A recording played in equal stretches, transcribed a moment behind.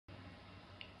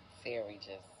Siri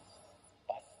just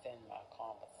busting my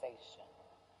conversation.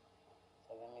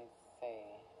 So let me see.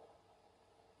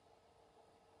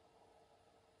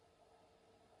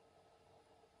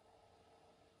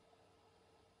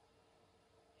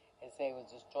 It said it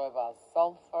was destroyed by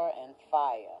sulfur and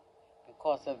fire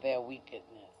because of their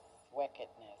wickedness.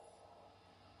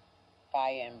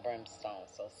 Fire and brimstone.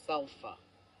 So sulfur.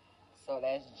 So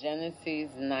that's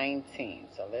Genesis 19.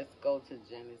 So let's go to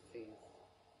Genesis 19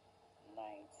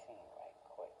 right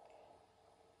quick.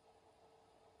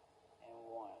 And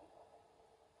 1.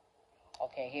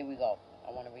 Okay, here we go.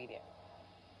 I want to read it.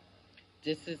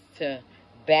 This is to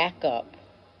back up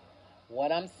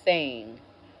what I'm saying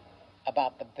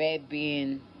about the bed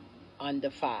being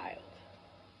undefiled.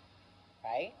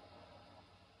 Right?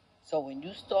 So when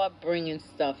you start bringing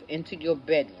stuff into your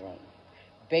bedroom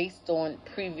based on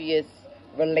previous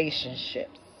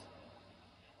relationships,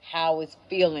 how it's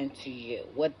feeling to you,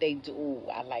 what they do. Ooh,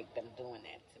 I like them doing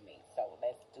that to me. So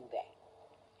let's do that.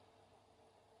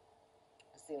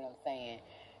 See what I'm saying?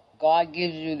 God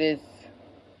gives you this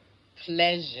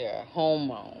pleasure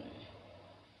hormone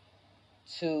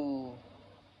to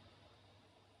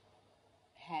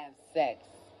have sex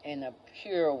in a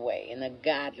pure way, in a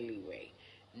godly way,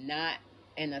 not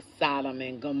in a Sodom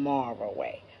and Gomorrah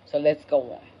way. So let's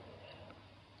go on.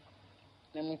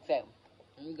 Let me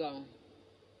go.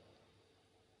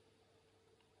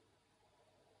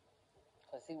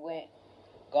 Because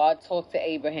God talked to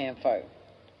Abraham first.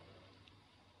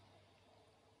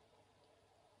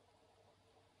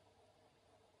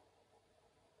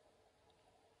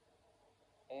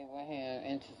 Abraham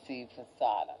intercede for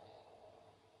Sodom.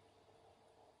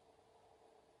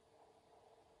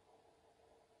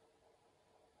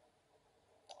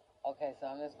 Okay, so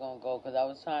I'm just going to go because I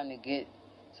was trying to get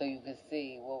so you could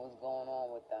see what was going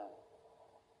on with them.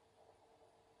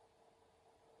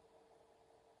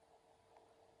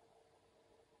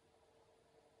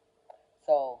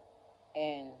 So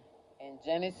in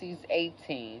Genesis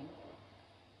 18,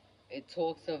 it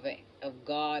talks of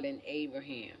God and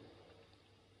Abraham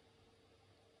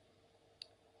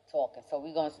talking. So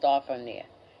we're going to start from there.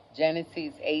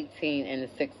 Genesis 18 and the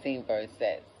 16th verse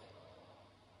says,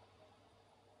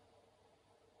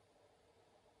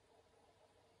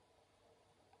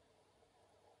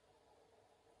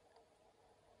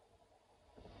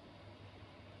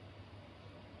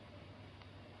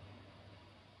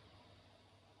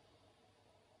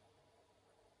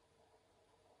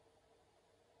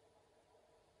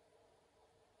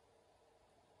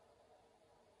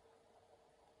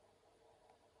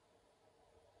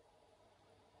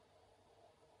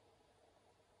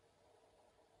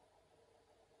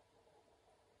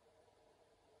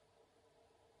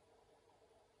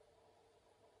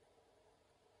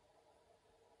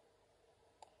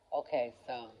 okay,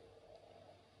 so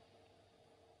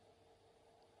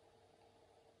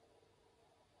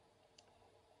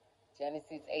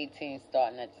Genesis 18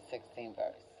 starting at the 16th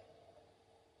verse.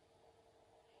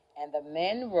 And the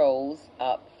men rose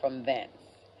up from thence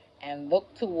and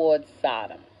looked towards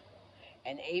Sodom.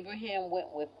 And Abraham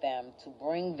went with them to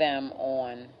bring them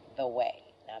on the way.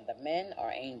 Now the men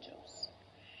are angels.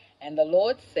 And the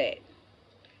Lord said,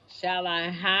 shall I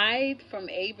hide from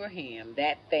Abraham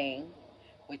that thing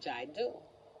which I do?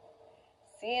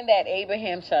 Seeing that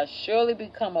Abraham shall surely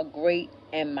become a great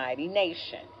and mighty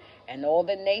nation, and all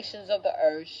the nations of the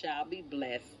earth shall be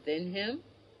blessed in him.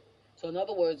 So in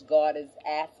other words, God is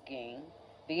asking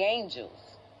the angels.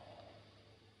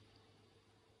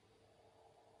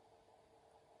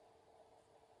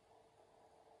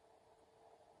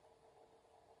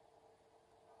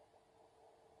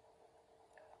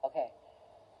 Okay.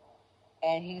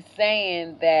 And he's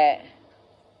saying that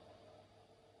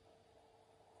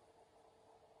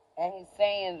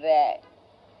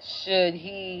should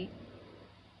he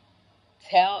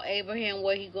tell Abraham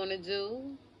what he's going to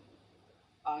do,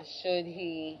 or should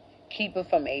he keep it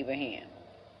from Abraham?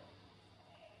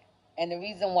 And the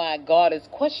reason why God is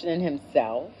questioning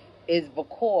himself is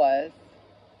because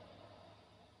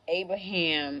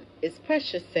Abraham is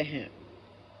precious to him,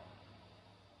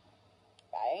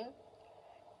 right?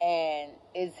 And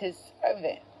is his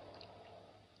servant.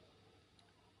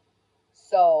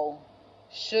 So,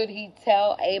 should he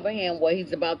tell Abraham what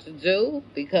he's about to do?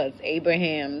 Because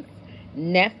Abraham's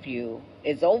nephew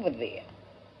is over there,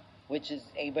 which is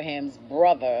Abraham's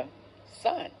brother's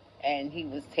son, and he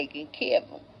was taking care of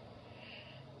him.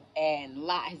 And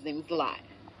Lot, his name is Lot,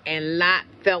 and Lot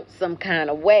felt some kind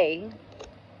of way,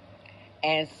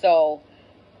 and so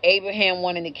Abraham,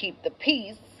 wanting to keep the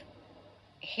peace,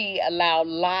 he allowed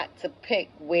Lot to pick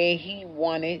where he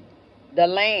wanted the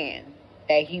land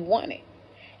that he wanted.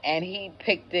 and he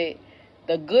picked the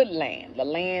good land, the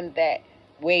land that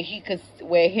where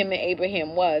him and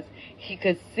Abraham was. He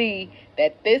could see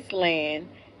that this land,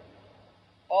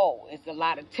 oh, it's a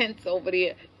lot of tents over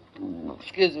there.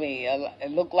 Excuse me.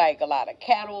 It looked like a lot of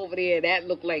cattle over there. That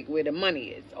looked like where the money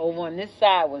is. Over on this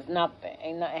side was nothing.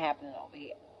 Ain't nothing happening over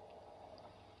here.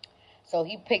 So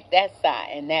he picked that side,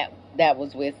 and that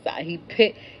was where side he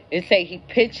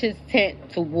pitched his tent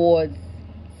towards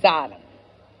Sodom.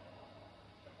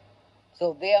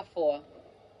 So therefore,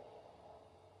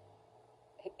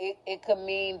 it could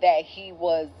mean that he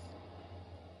was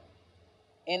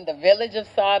in the village of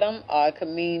Sodom, or it could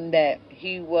mean that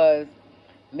he was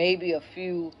maybe a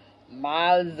few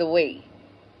miles away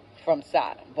from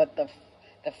Sodom. But the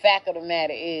fact of the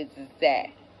matter is that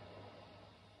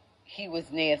he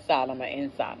was near Sodom or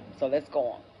in Sodom. So let's go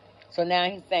on. So now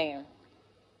he's saying,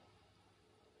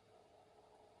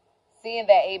 seeing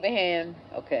that Abraham,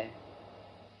 okay,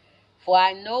 for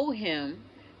I know him,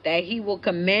 that he will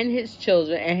commend his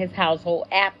children and his household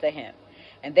after him,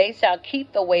 and they shall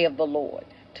keep the way of the Lord,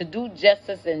 to do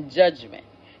justice and judgment,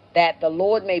 that the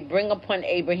Lord may bring upon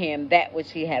Abraham that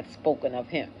which he hath spoken of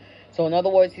him. So in other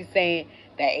words, he's saying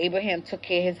that Abraham took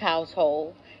care of his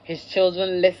household, his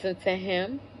children listened to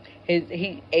him,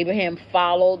 Abraham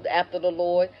followed after the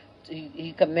Lord,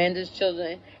 he commended his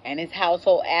children and his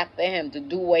household after him to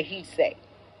do what he said.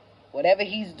 Whatever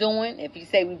he's doing, if he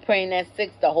say we praying at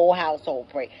 6, the whole household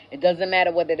pray. It doesn't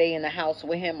matter whether they in the house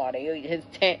with him or his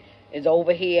tent is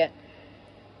over here.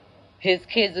 His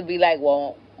kids will be like,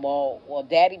 well,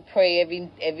 Daddy pray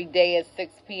every day at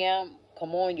 6 p.m.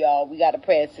 Come on, y'all, we got to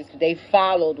pray at 6. They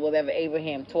followed whatever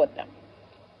Abraham taught them.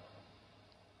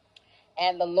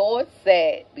 And the Lord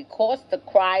said, because the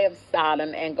cry of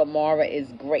Sodom and Gomorrah is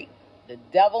great, the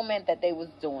devilment that they was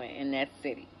doing in that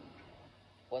city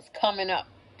was coming up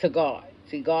to God.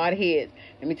 See, God hears.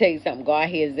 Let me tell you something. God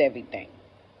hears everything.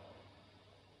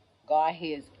 God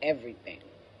hears everything.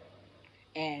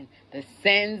 And the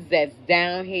sins that's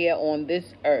down here on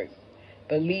this earth,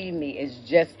 believe me, is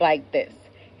just like this.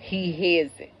 He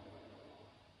hears it.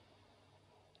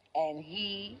 And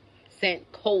he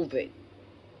sent COVID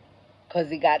because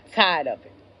he got tired of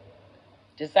it.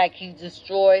 Just like he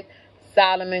destroyed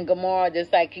Sodom and Gomorrah,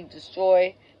 just like he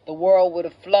destroyed the world with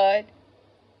a flood.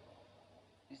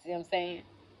 You see what I'm saying?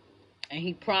 And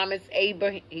he promised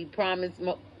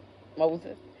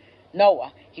Moses,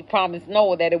 Noah. He promised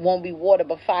Noah that it won't be water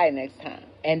but fire next time.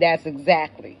 And that's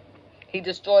exactly. He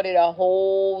destroyed a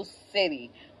whole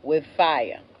city with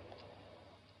fire.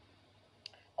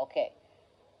 Okay.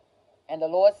 And the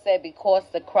Lord said, because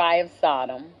the cry of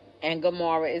Sodom and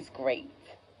Gomorrah is great,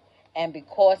 and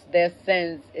because their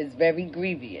sins is very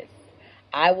grievous,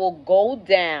 I will go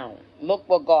down. Look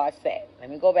what God said. Let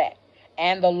me go back.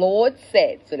 And the Lord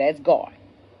said, so that's God,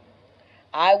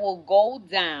 I will go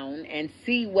down and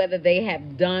see whether they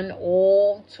have done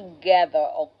all together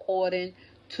according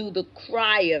to the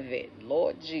cry of it,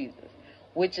 Lord Jesus,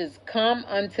 which is come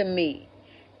unto me.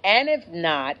 And if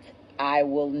not, I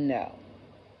will know.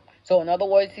 So in other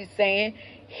words, he's saying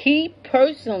he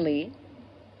personally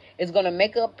is going to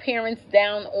make an appearance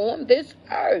down on this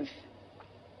earth.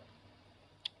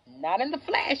 Not in the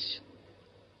flesh.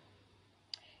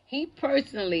 He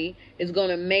personally is going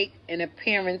to make an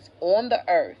appearance on the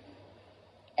earth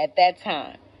at that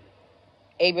time,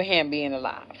 Abraham being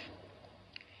alive.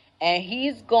 And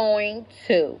he's going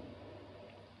to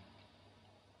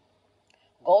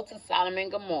go to Sodom and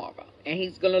Gomorrah, and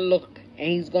he's going to look, and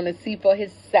he's going to see for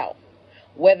himself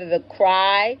whether the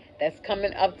cry that's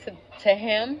coming up to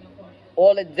him,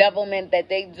 or the devilment that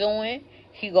they doing,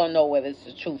 he going to know whether it's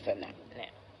the truth or not.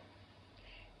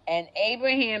 And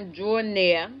Abraham drew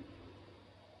near.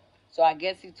 So I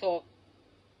guess he talked.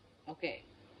 Okay.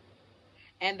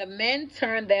 And the men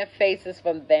turned their faces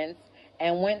from thence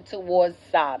and went towards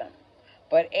Sodom.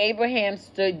 But Abraham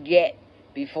stood yet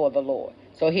before the Lord.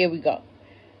 So here we go.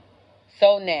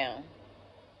 So now,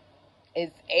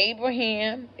 it's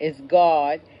Abraham, it's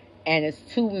God, and it's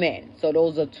 2 men. So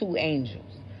those are 2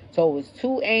 angels. So it was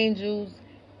 2 angels,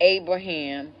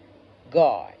 Abraham,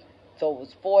 God. So it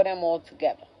was 4 of them all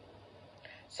together.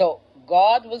 So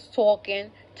God was talking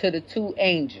to the 2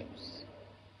 angels,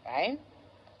 right?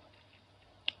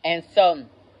 And so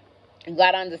you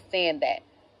got to understand that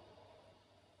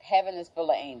heaven is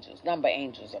full of angels, number of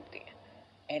angels up there.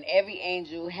 And every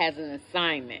angel has an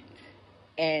assignment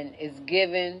and is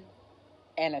given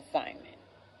an assignment.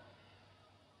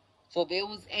 So there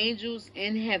was angels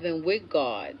in heaven with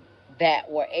God that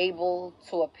were able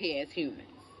to appear as humans,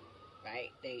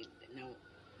 right?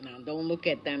 Now don't look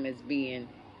at them as being,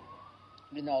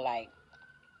 like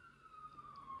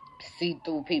see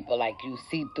through people like you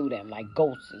see through them, like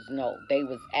ghosts. No, they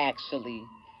was actually.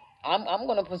 I'm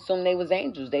gonna presume they was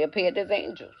angels. They appeared as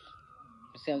angels.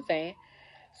 You see what I'm saying?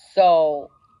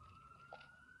 So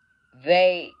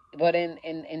but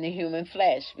in the human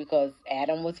flesh, because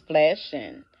Adam was flesh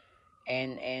and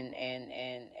and and and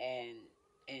and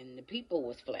and the people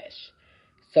was flesh.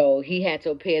 So he had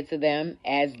to appear to them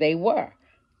as they were.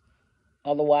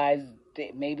 Otherwise,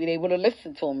 maybe they would have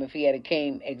listened to him if he had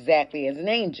came exactly as an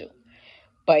angel.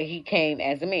 But he came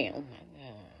as a man.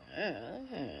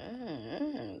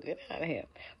 Get out of here.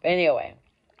 But anyway,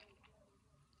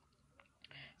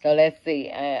 so let's see.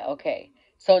 Okay.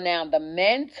 So now the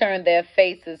men turned their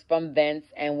faces from thence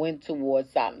and went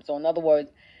towards Sodom. So in other words,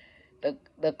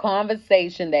 the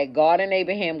conversation that God and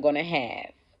Abraham going to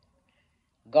have,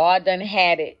 God done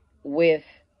had it with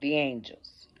the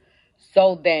angels.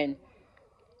 So then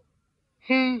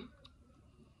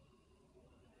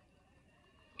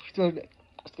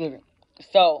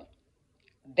so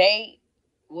they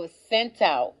was sent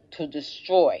out to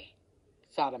destroy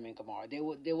Sodom and Gomorrah.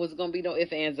 There was going to be no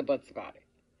ifs, ands, or buts about it.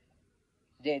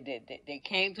 They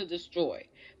came to destroy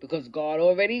because God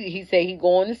already, he said he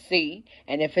going to see,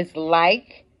 and if it's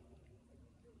like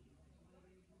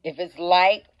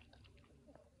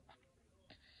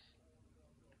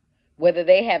whether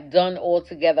they have done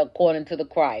altogether according to the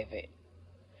cry of it.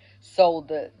 So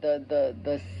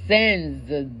the sins,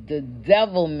 the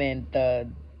devilment, the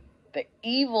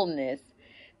evilness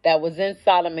that was in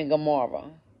Sodom and Gomorrah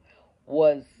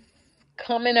was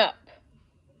coming up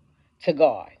to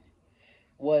God.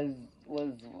 Was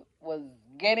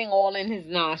getting all in his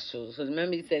nostrils. Because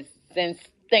remember he says sin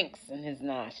stinks in his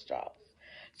nostrils.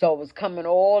 So it was coming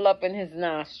all up in his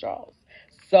nostrils.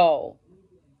 So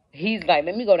he's like,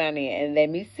 let me go down there and let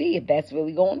me see if that's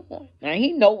really going on. Now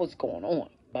he know what's going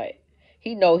on, but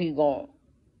he know he gonna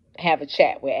have a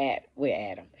chat with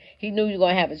Adam. He knew he was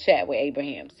gonna have a chat with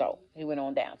Abraham. So he went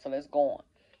on down. So let's go on.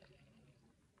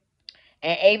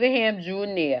 And Abraham drew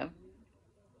near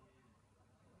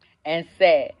and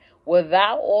said, will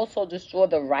thou also destroy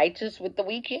the righteous with the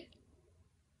wicked?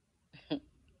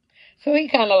 So he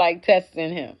kind of like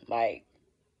testing him. Like,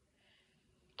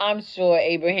 I'm sure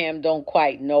Abraham don't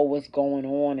quite know what's going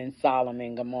on in Sodom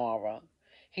and Gomorrah.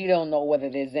 He don't know whether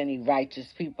there's any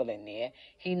righteous people in there.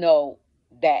 He know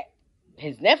that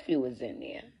his nephew is in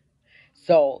there.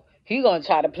 So he going to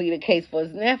try to plead a case for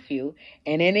his nephew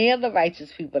and any other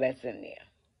righteous people that's in there.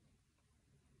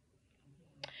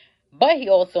 But he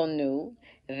also knew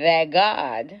that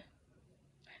God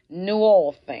knew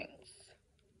all things.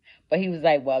 But he was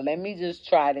like, well, let me just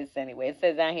try this anyway. It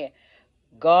says down here,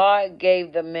 God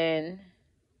gave the men.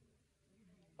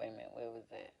 Wait a minute, where was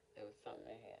it? There was something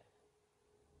in here.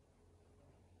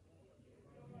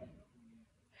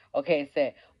 Okay, it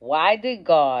said, why did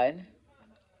God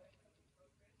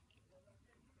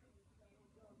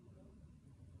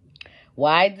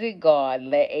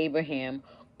let Abraham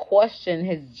question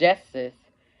his justice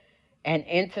and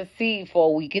intercede for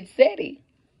a wicked city?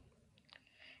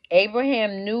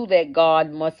 Abraham knew that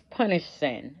God must punish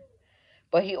sin,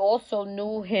 but he also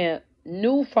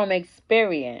knew from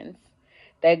experience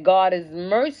that God is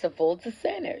merciful to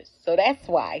sinners. So that's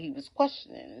why he was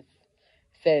questioning.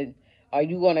 Said, are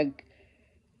you going to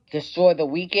destroy the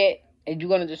wicked? Are you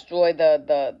going to destroy the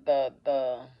wait,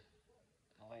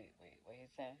 what you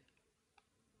saying?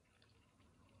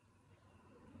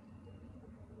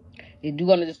 Are you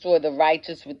going to destroy the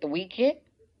righteous with the wicked?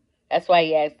 That's why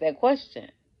he asked that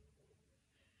question.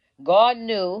 God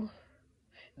knew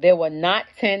there were not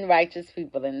 10 righteous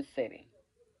people in the city.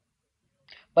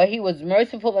 But he was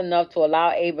merciful enough to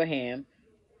allow Abraham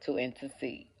to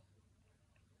intercede.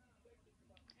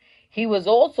 He was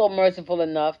also merciful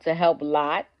enough to help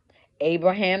Lot,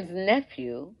 Abraham's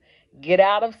nephew, get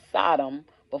out of Sodom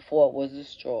before it was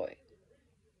destroyed.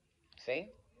 See?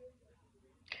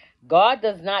 God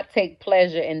does not take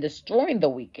pleasure in destroying the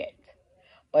wicked,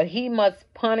 but he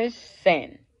must punish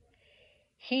sin.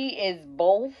 He is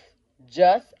both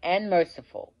just and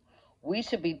merciful. We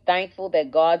should be thankful that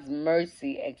God's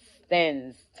mercy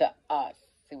extends to us.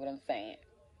 See what I'm saying?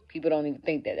 People don't even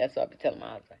think that. That's what I've been telling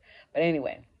my husband. But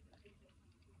anyway.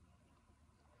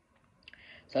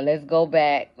 So let's go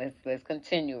back. Let's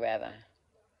continue rather.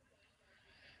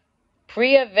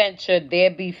 Pre-adventure, there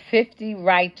be 50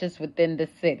 righteous within the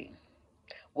city.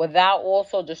 Wilt thou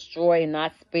also destroy and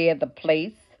not spare the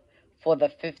place for the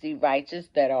 50 righteous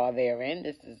that are therein?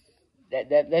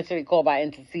 That's what we call by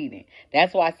interceding.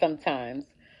 That's why sometimes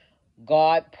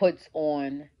God puts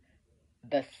on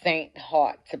the saint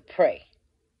heart to pray.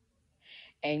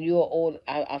 And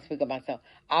I'll speak of myself.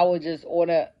 I would just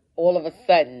order all of a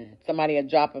sudden, somebody will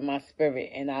drop in my spirit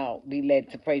and I'll be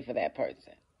led to pray for that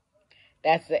person.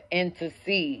 That's the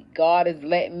intercede. God is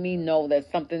letting me know that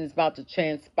something is about to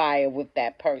transpire with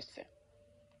that person.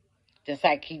 Just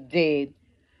like he did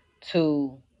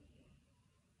to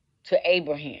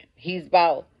Abraham. He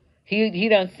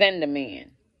done send the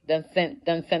man. Done sent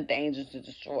the angels to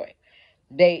destroy.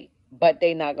 But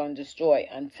they not going to destroy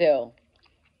until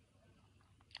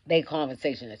their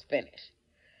conversation is finished.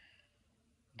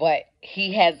 But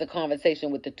he has the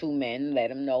conversation with the two men,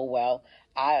 let him know, well,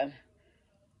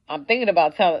 I'm thinking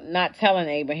about not telling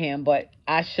Abraham, but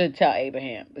I should tell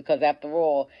Abraham, because after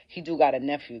all, he do got a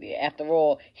nephew there. After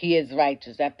all, he is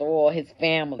righteous. After all, his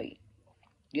family,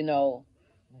 do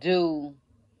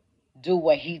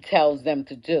what he tells them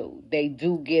to do. They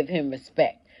do give him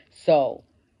respect. So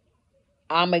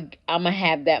I'm a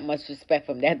have that much respect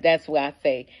for him. That's why I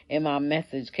say in my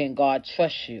message, can God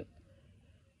trust you?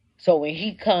 So when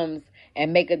he comes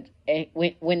and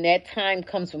when that time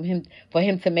comes for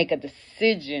him to make a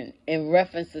decision in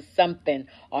reference to something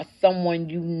or someone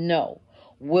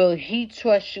will he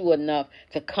trust you enough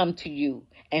to come to you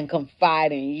and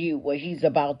confide in you what he's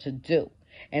about to do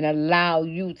and allow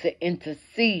you to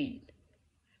intercede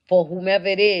for whomever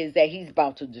it is that he's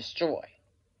about to destroy?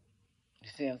 You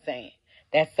see what I'm saying?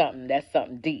 That's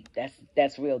something deep.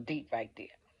 That's real deep right there.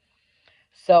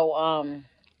 So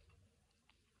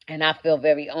and I feel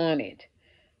very honored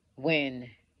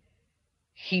when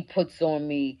he puts on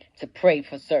me to pray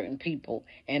for certain people,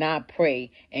 and I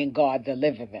pray and God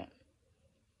deliver them.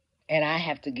 And I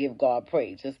have to give God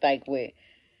praise. Just like with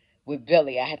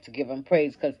Billy, I had to give him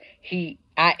praise because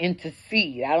I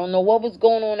intercede. I don't know what was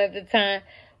going on at the time,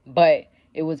 but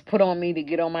it was put on me to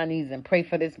get on my knees and pray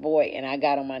for this boy, and I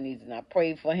got on my knees and I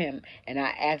prayed for him, and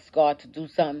I asked God to do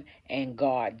something, and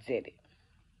God did it.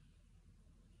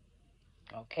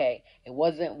 Okay? It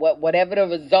wasn't whatever the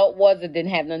result was, it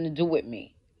didn't have nothing to do with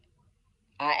me.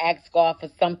 I asked God for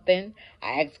something.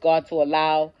 I asked God to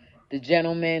allow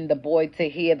the boy to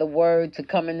hear the word, to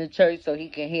come into church so he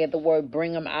can hear the word,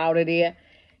 bring him out of there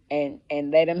and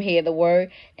let him hear the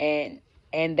word. And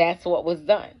that's what was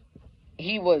done.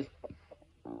 He was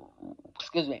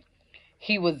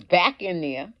back in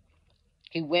there.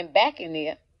 He went back in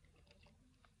there.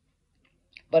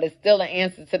 But it's still an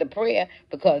answer to the prayer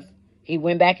because he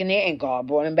went back in there and God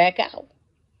brought him back out.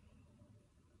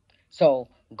 So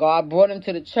God brought him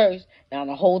to the church. Now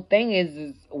the whole thing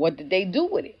is what did they do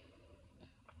with it?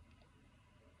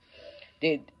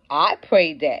 Did I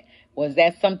pray that? Was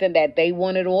that something that they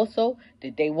wanted also?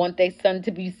 Did they want their son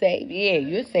to be saved? Yeah,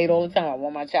 you say it all the time. I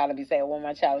want my child to be saved. I want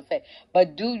my child to be saved.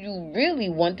 But do you really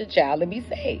want the child to be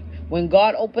saved? When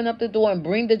God opened up the door and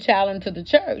bring the child into the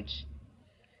church,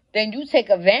 then you take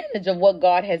advantage of what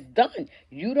God has done.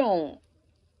 You don't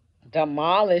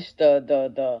demolish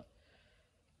the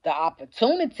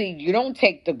opportunity. You don't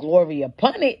take the glory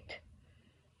upon it.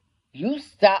 You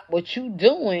stop what you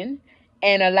doing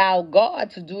and allow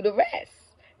God to do the rest.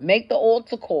 Make the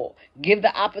altar call. Give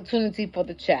the opportunity for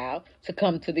the child to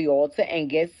come to the altar and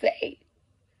get saved.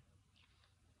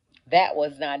 That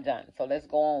was not done. So let's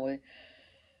go on with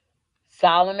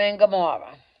Sodom and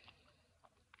Gomorrah.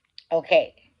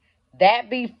 Okay. That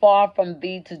be far from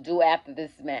thee to do after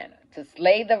this manner, to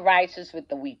slay the righteous with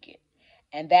the wicked,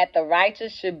 and that the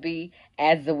righteous should be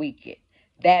as the wicked.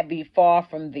 That be far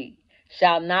from thee.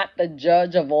 Shall not the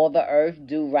judge of all the earth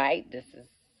do right? This is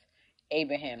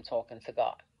Abraham talking to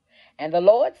God. And the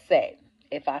Lord said,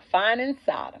 if I find in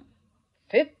Sodom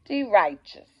 50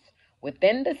 righteous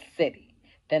within the city,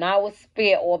 then I will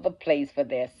spare all the place for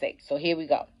their sake. So here we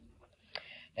go.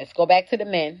 Let's go back to the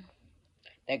men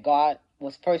that God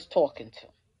was first talking to.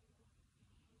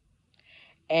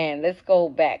 And let's go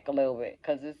back a little bit,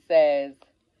 because it says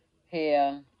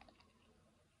here,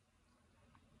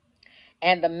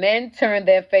 and the men turned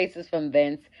their faces from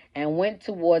thence and went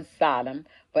towards Sodom,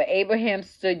 but Abraham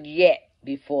stood yet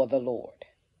before the Lord.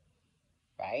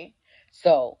 Right?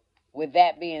 So, with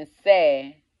that being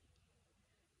said,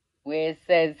 where it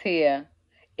says here,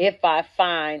 if I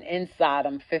find in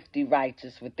Sodom 50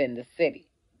 righteous within the city.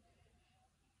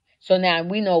 So now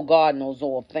we know God knows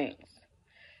all things.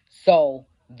 So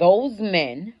those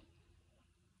men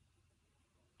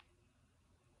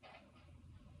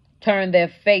turned their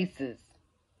faces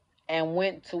and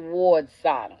went towards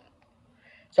Sodom.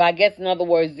 So I guess in other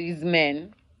words, these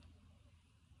men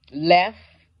left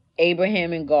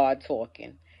Abraham and God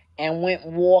talking and went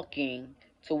walking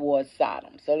towards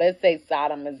Sodom. So let's say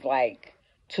Sodom is like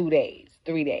 2 days,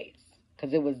 3 days,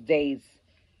 because it was days.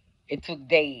 It took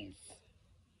days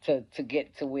to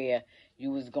get to where you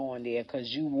was going there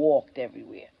because you walked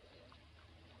everywhere.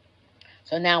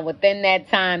 So now within that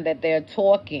time that they're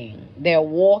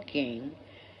walking,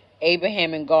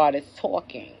 Abraham and God is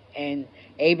talking. And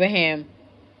Abraham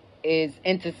is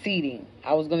interceding.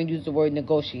 I was going to use the word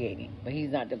negotiating, but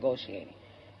he's not negotiating.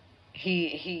 He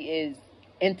is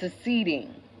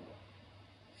interceding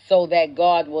so that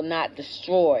God will not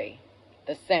destroy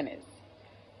the sinners,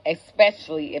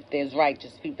 especially if there's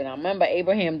righteous people. Now remember,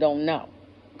 Abraham don't know.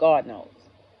 God knows.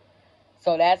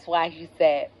 So that's why he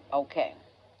said, okay.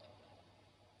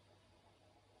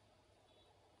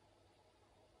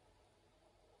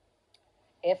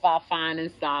 If I find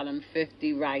in Sodom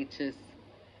 50 righteous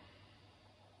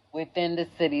within the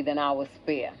city, then I will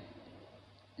spare.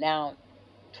 Now,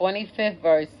 25th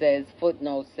verse says,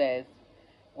 footnote says,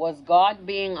 was God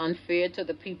being unfair to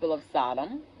the people of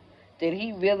Sodom? Did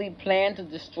he really plan to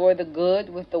destroy the good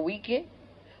with the wicked?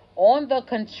 On the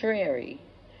contrary,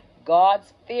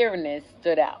 God's fairness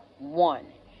stood out. 1,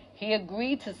 he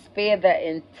agreed to spare the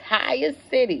entire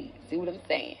city. See what I'm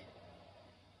saying?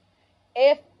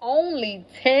 If only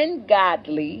 10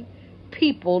 godly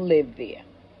people lived there.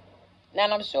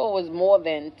 Now, I'm sure it was more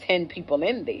than 10 people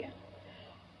in there.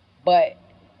 But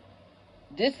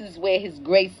this is where his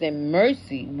grace and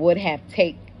mercy would have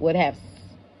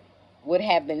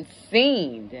been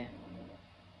seen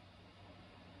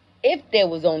if there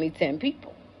was only 10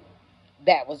 people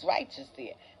that was righteous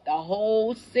there. The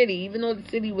whole city, even though the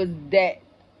city was dead,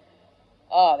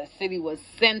 the city was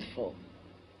sinful.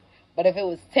 But if it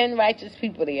was 10 righteous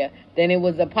people there, then it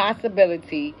was a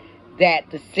possibility that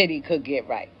the city could get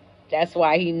right. That's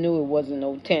why he knew it wasn't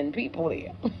no 10 people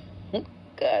there.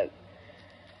 Because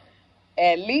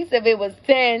at least if it was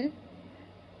 10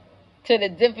 to the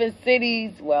different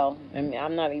cities, well, I mean,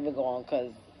 I'm not even going,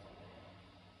 because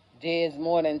there's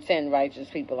more than 10 righteous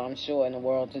people, I'm sure, in the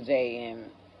world today,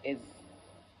 and it's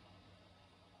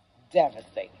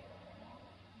devastating.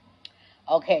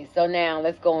 Okay, so now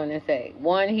let's go in and say,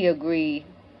 1, he agreed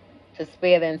to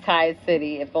spare the entire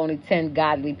city if only 10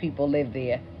 godly people lived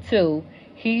there. 2,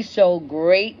 he showed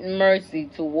great mercy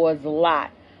towards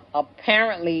Lot,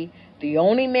 apparently the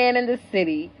only man in the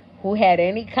city who had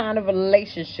any kind of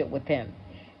relationship with him.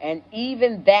 And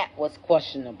even that was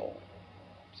questionable.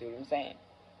 See what I'm saying?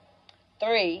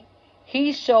 3,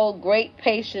 he showed great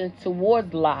patience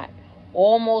towards Lot,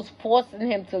 almost forcing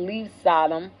him to leave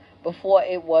Sodom before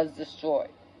it was destroyed.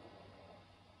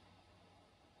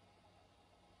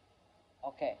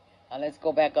 Okay, now let's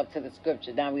go back up to the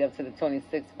scripture. Now we're up to the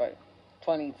 27th verse.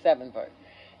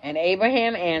 And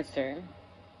Abraham answered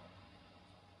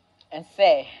and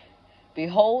said,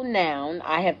 behold, now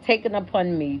I have taken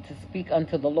upon me to speak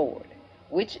unto the Lord,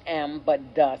 which am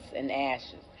but dust and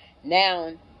ashes.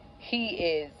 Now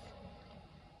he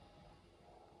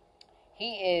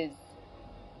is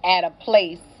at a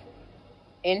place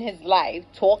in his life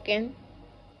talking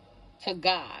to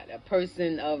God, a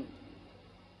person of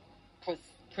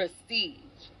prestige.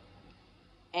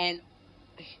 And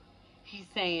he's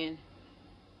saying,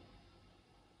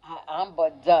 I'm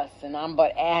but dust and I'm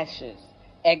but ashes.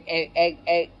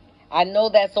 I know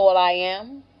that's all I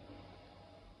am.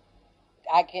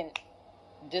 I can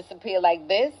disappear like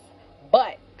this.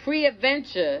 But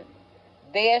peradventure,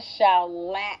 there shall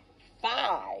lack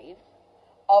 5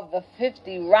 of the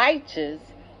 50 righteous,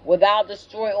 without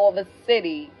destroy all the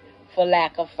city for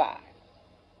lack of 5.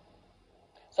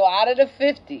 So out of the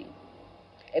 50,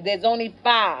 if there's only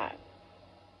 5,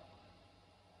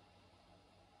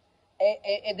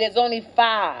 if there's only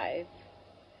 5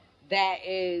 that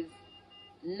is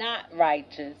not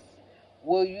righteous,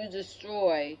 will you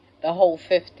destroy the whole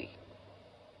 50?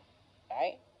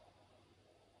 Right?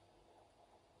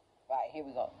 Right, here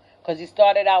we go. Because he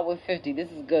started out with 50.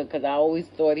 This is good, because I always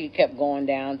thought he kept going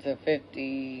down to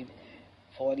 50,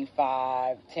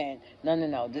 45, 10.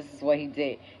 No. This is what he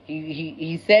did.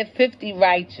 He said 50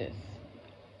 righteous.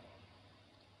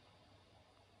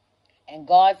 And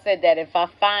God said that if I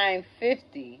find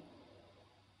 50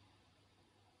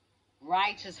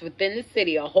 righteous within the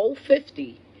city, a whole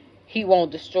 50, he won't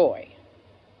destroy.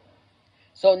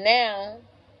 So now,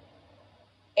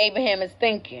 Abraham is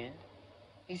thinking,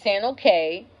 he's saying,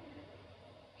 okay,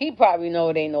 he probably know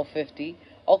it ain't no 50.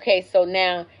 Okay, so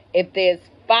now, if there's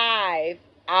 5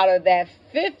 out of that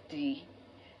 50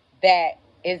 that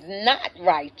is not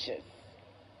righteous,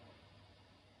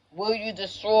 will you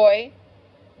destroy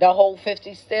the whole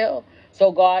 50 still?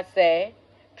 So God said,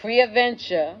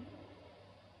 peradventure,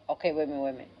 okay, wait a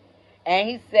minute. And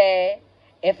he said,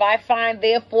 if I find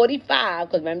there 45,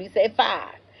 because remember he said 5.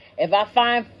 If I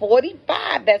find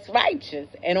 45 that's righteous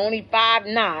and only 5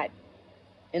 not,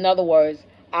 in other words,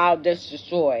 I'll just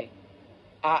destroy.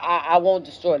 I won't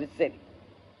destroy the city.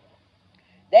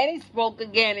 Then he spoke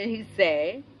again, and he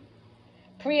said,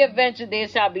 peradventure there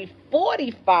shall be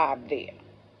 45 there.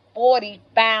 40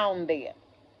 found there.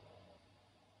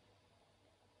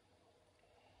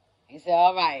 He said,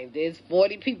 all right, if there's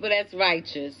 40 people that's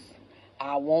righteous,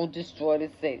 I won't destroy the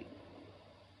city.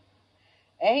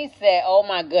 And he said, oh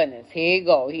my goodness, here you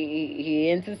go. He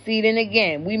interceding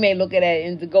again. We may look at that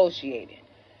in negotiating.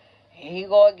 Here you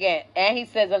go again. And he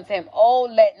says unto him, oh,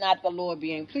 let not the Lord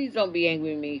be angry. Please don't be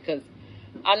angry with me, because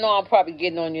I know I'm probably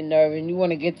getting on your nerve, and you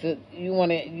want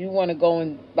to go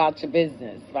about your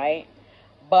business, right?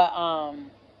 But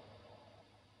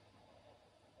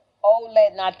oh,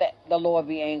 let not the Lord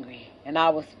be angry, and I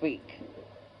will speak.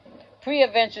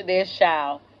 Peradventure there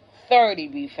shall 30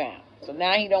 be found. So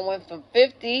now he done went from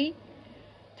 50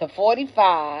 to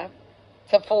 45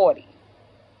 to 40.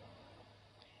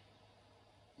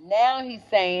 Now he's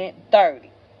saying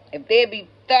 30. If there be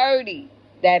 30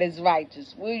 that is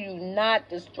righteous, will you not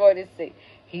destroy the city?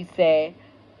 He said,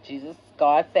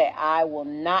 God said, I will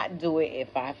not do it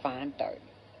if I find 30.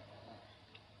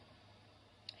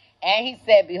 And he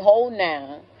said, behold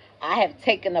now, I have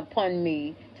taken upon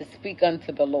me to speak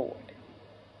unto the Lord.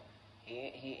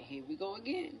 Here we go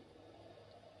again.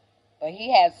 But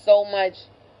he has so much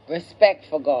respect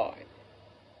for God.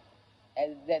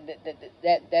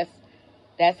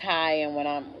 That's how I am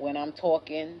when I'm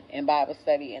talking in Bible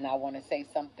study and I want to say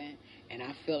something and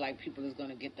I feel like people is going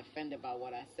to get offended by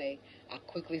what I say. I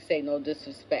quickly say no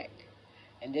disrespect.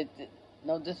 And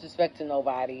no disrespect to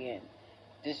nobody, and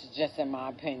this is just in my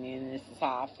opinion. This is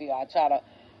how I feel. I try to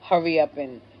hurry up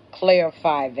and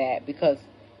clarify that because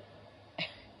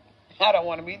I don't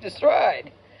want to be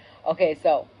destroyed. Okay,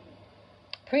 so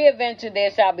peradventure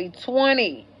there shall be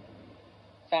 20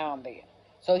 found there.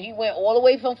 So he went all the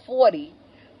way from 40,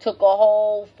 took a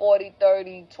whole 40,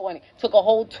 30, 20, took a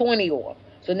whole 20 off.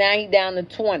 So now he's down to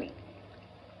 20.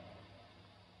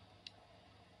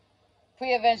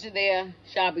 Peradventure there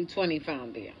shall be 20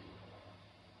 found there.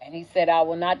 And he said, I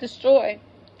will not destroy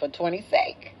for 20's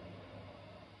sake.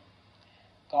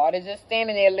 God is just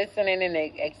standing there listening and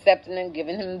accepting and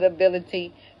giving him the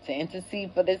ability to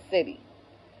intercede for this city.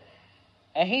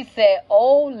 And he said,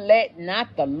 oh, let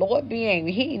not the Lord be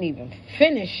angry. He didn't even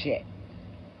finish yet.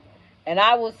 And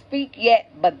I will speak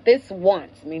yet, but this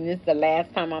once. I mean, this is the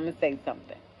last time I'm going to say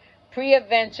something.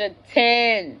 Peradventure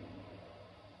 10.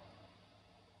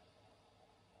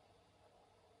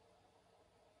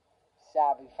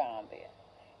 Shall be found there.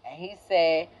 And he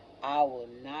said, I will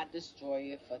not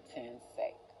destroy it for 10's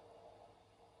sake.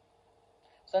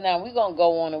 So now we're going to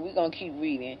go on and we're going to keep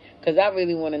reading because I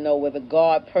really want to know whether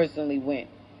God personally went.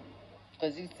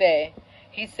 Because he said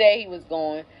he was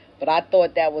going, but I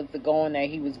thought that was the going that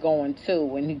he was going to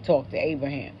when he talked to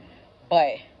Abraham.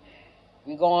 But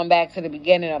we're going back to the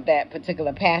beginning of that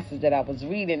particular passage that I was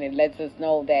reading. It lets us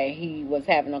know that he was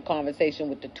having a conversation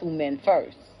with the two men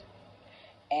first.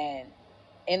 And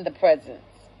in the presence,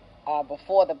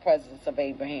 before the presence of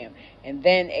Abraham. And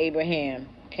then Abraham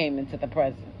came into the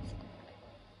presence.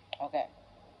 Okay.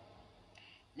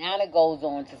 Now it goes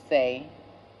on to say,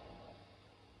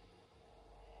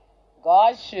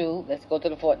 God shewed, let's go to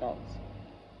the footnotes.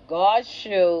 God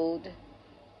shewed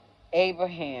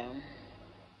Abraham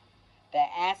that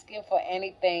asking for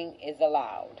anything is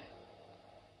allowed,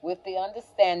 with the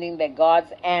understanding that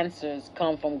God's answers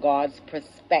come from God's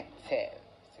perspective.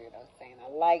 See what I'm saying? I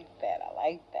like that.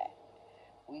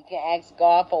 We can ask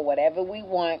God for whatever we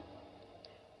want,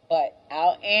 but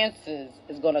our answers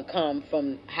is going to come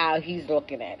from how he's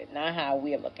looking at it, not how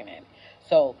we're looking at it.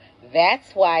 So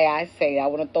that's why I say, I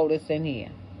want to throw this in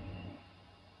here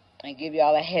and give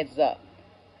y'all a heads up.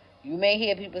 You may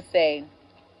hear people say,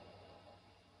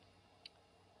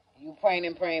 you praying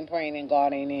and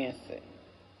God ain't answered.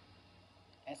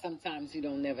 And sometimes he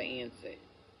don't never answer.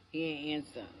 He ain't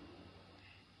answer.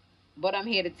 But I'm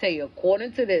here to tell you,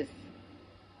 according to this,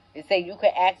 it say you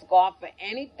can ask God for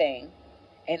anything,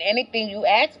 and anything you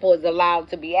ask for is allowed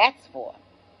to be asked for.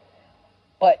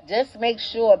 But just make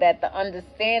sure that the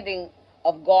understanding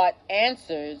of God's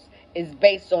answers is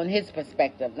based on his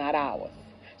perspective, not ours.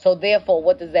 So therefore,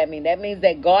 what does that mean? That means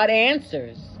that God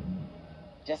answers,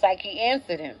 just like he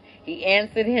answered him. He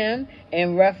answered him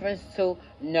in reference to,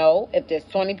 no, if there's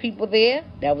 20 people there,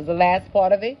 that was the last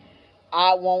part of it,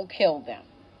 I won't kill them.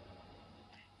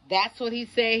 That's what he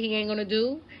said he ain't going to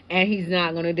do, and he's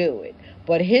not going to do it.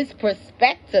 But his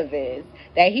perspective is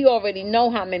that he already know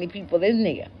how many people is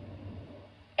there.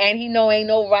 And he know ain't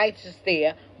no righteous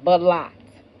there but Lot.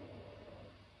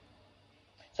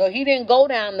 So he didn't go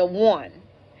down to 1.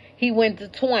 He went to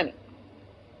 20.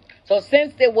 So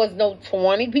since there was no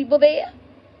 20 people there,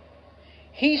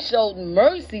 he showed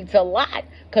mercy to Lot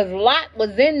Because Lot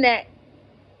was in that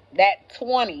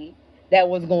 20 that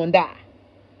was going to die.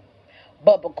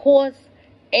 But because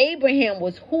Abraham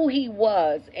was who he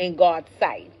was in God's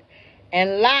sight,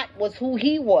 and Lot was who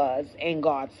he was in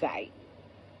God's sight,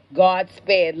 God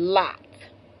spared Lot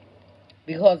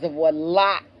because of what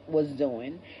Lot was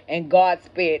doing, and God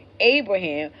spared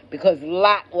Abraham because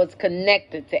Lot was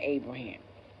connected to Abraham.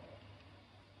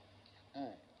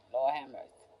 Lord have mercy.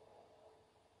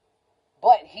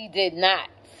 But he did not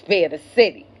spare the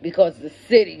city because the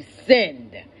city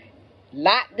sinned.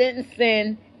 Lot didn't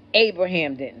sin,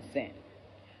 Abraham didn't sin.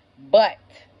 But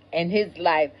in his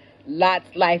life,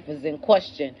 Lot's life was in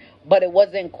question. But it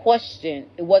wasn't in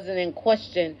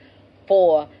question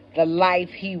for the life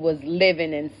he was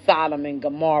living in Sodom and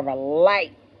Gomorrah,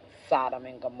 like Sodom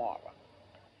and Gomorrah.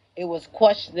 It was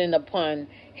questioning upon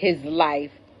his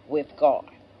life with God.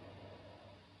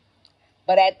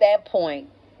 But at that point,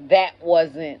 that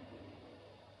wasn't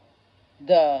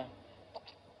the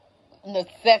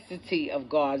necessity of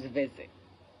God's visit.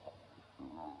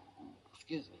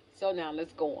 Excuse me. So now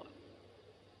let's go on.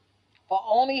 For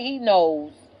only he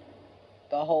knows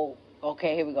the whole.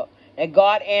 Okay, here we go. That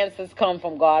God answers come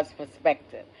from God's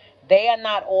perspective. They are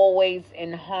not always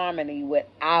in harmony with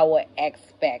our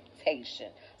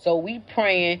expectation. So we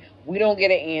praying, we don't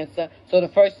get an answer. So the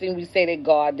first thing we say that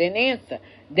God didn't answer.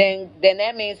 Then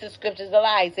that means the scripture's a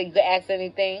lie. So you can ask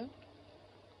anything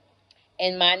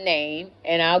in my name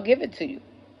and I'll give it to you.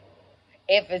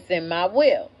 If it's in my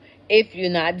will. If you're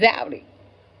not doubting.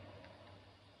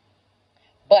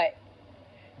 But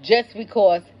just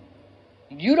because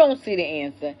you don't see the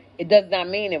answer, it does not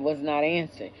mean it was not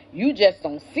answered. You just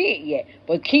don't see it yet.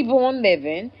 But keep on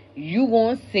living. You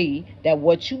going to see that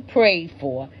what you prayed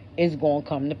for is going to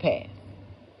come to pass.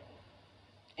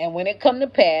 And when it come to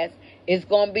pass, it's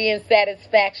going to be in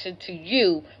satisfaction to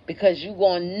you because you're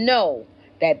going to know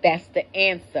that that's the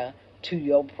answer to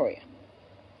your prayer.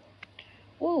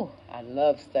 Woo, I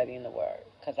love studying the word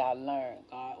because I learned.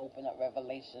 God opened up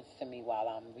revelations to me while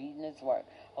I'm reading his word.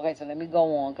 Okay, so let me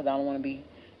go on because I don't want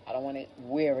to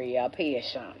weary your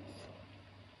patience.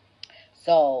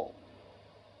 So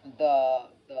the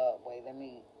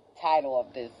title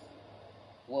of this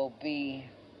will be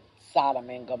Sodom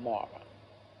and Gomorrah.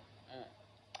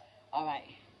 All right.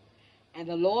 And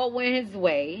the Lord went his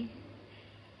way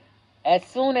as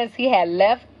soon as he had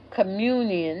left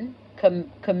communing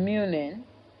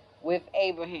with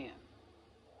Abraham.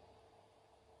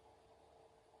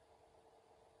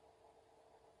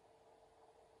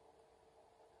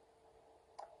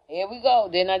 Here we go.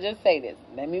 Didn't I just say this?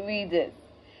 Let me read this.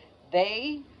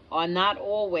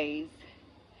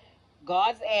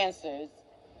 God's answers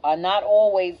are not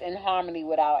always in harmony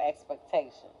with our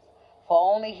expectations.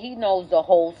 For only he knows the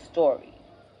whole story.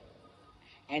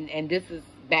 And this is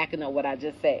backing up what I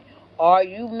just said. Are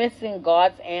you missing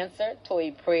God's answer to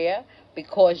a prayer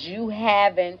because you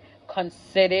haven't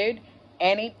considered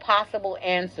any possible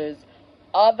answers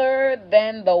other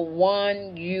than the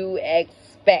one you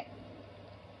expect?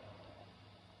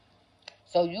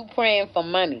 So you praying for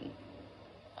money.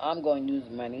 I'm going to use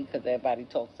money because everybody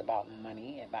talks about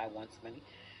money. Everybody wants money.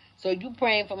 So you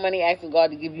praying for money, asking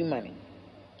God to give you money.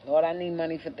 Lord, I need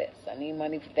money for this. I need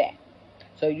money for that.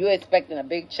 So you're expecting a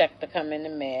big check to come in the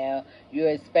mail. You're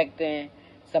expecting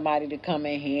somebody to come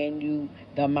and hand you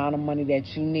the amount of money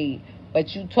that you need.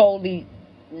 But you totally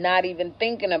not even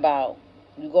thinking about,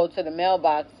 you go to the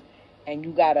mailbox and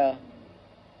you got a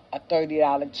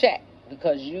 $30 check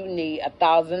because you need a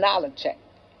 $1,000 check.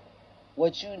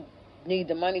 What you need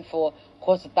the money for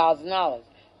costs $1,000.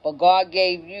 But God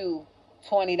gave you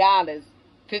 $20,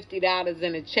 $50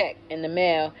 in a check in the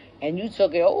mail, and you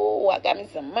took it. Oh, I got me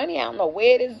some money. I don't know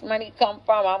where this money come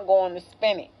from. I'm going to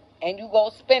spend it. And you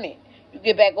go spend it. You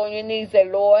get back on your knees and say,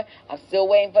 Lord, I'm still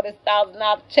waiting for this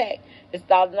 $1,000 check, this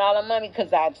 $1,000 money,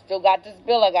 because I still got this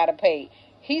bill I got to pay.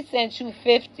 He sent you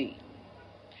 50.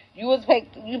 You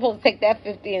supposed to take that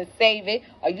 50 and save it,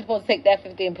 or you supposed to take that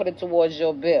 50 and put it towards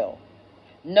your bill.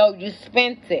 No, you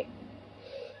spent it.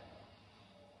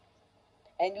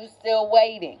 And you still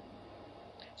waiting.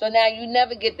 So now you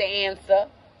never get the answer.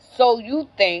 So you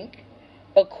think,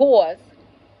 because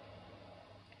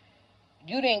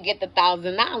you didn't get the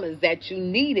 $1,000 that you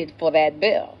needed for that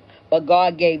bill. But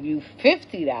God gave you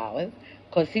 $50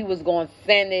 because he was going to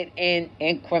send it in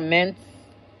increments.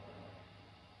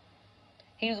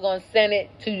 He was going to send it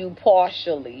to you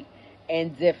partially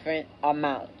in different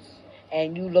amounts.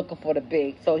 And you looking for the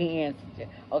big. So he answered you.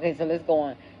 Okay, so let's go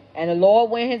on. And the Lord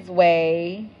went his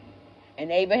way, and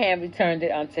Abraham returned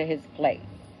it unto his place.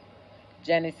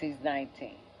 Genesis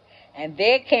 19. And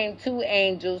there came two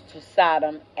angels to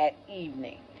Sodom at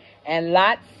evening, And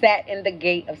Lot sat in the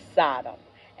gate of Sodom.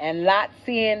 And Lot,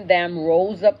 seeing them,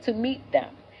 rose up to meet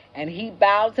them. And he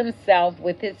bowed himself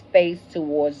with his face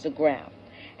towards the ground.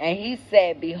 And he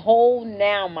said, Behold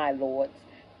now, my lords,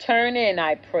 turn in,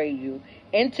 I pray you,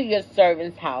 into your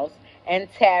servant's house, and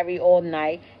tarry all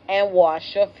night, and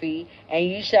wash your feet, and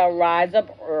ye shall rise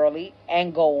up early,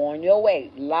 and go on your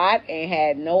way. Lot ain't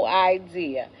had no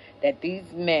idea that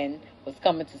these men was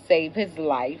coming to save his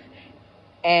life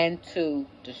and to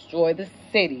destroy the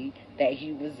city that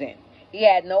he was in. He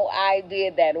had no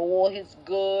idea that all his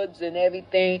goods and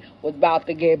everything was about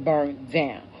to get burned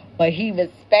down. But he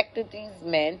respected these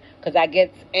men because I guess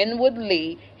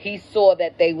inwardly he saw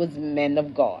that they was men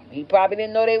of God. He probably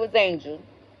didn't know they was angels,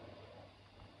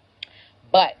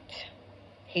 but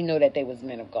he knew that they was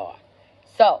men of God.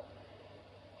 So,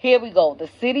 here we go. The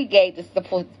city gate, this is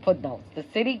the footnotes. The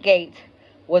city gate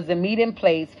was the meeting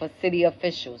place for city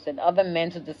officials and other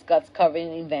men to discuss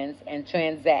current events and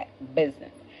transact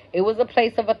business. It was a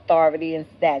place of authority and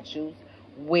statutes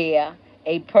where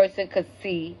a person could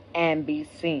see and be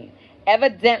seen.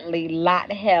 Evidently,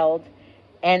 Lot held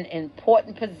an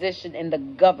important position in the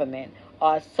government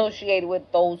or associated with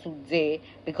those who did,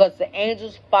 because the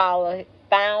angels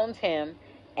found him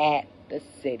at the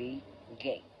city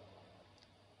gate.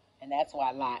 And that's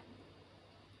why Lot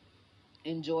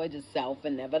enjoyed himself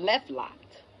and never left Lot.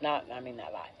 Not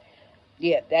Lot.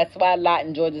 Yeah, that's why Lot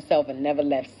enjoyed himself and never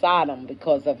left Sodom,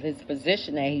 because of his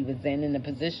position that he was in. And the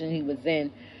position he was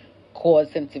in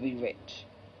caused him to be rich.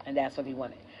 And that's what he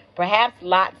wanted. Perhaps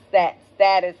Lot's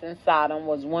status in Sodom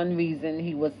was one reason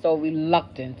he was so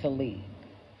reluctant to leave.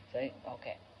 See?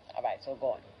 Okay. All right, so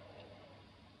go on.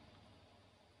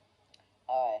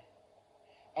 All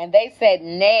right. And they said,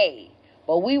 Nay,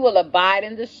 but we will abide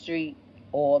in the street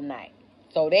all night.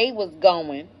 So they was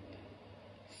going,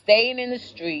 staying in the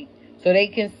street, so they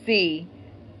can see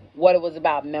what it was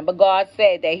about. Remember, God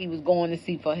said that he was going to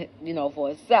see for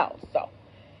himself. So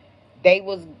they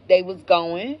was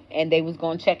going, and they was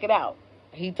going to check it out.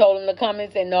 He told them to come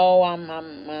and say, No, I'm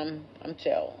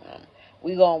chill.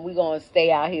 We going to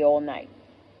stay out here all night.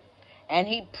 And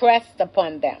he pressed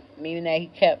upon them, meaning that he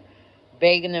kept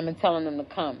begging them and telling them to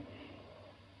come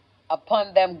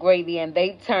upon them greatly, and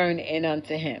they turned in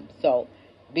unto him. So,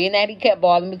 being that he kept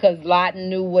bothering, because Lot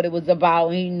knew what it was about,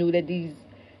 and he knew that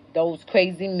those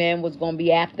crazy men was going to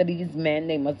be after these men.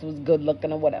 They must was good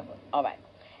looking or whatever. All right.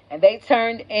 And they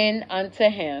turned in unto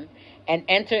him and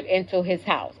entered into his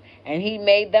house. And he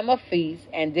made them a feast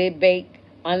and did bake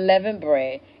unleavened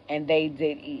bread, and they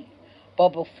did eat. But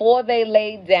before they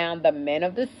laid down, the men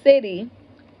of the city,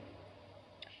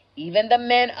 even the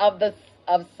men of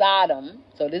Sodom,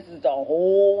 so this is the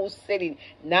whole city,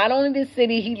 not only the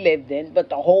city he lived in, but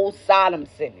the whole Sodom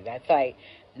city. That's like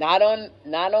not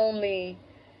only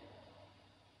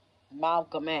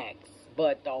Malcolm X,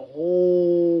 but the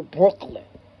whole Brooklyn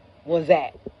was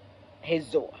at his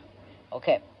door.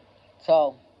 Okay,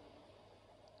 so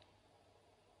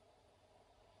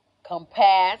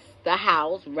compassed the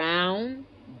house round,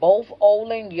 both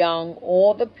old and young,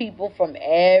 all the people from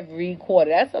every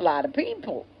quarter. That's a lot of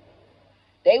people.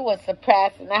 They was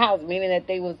suppressing the house, meaning that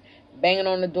they was banging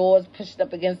on the doors, pushed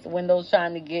up against the windows,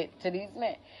 trying to get to these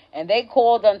men. And they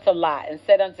called unto Lot and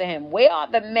said unto him, Where are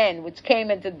the men which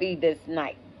came into thee this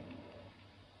night?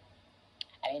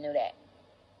 I didn't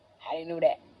know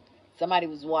that. Somebody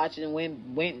was watching and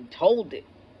went and told it.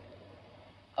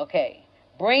 Okay.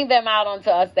 Bring them out unto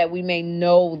us that we may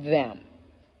know them.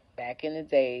 Back in the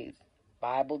days,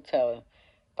 Bible times.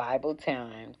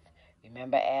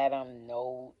 Remember, Adam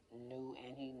knew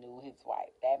and he knew his wife.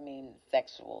 That means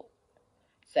sexual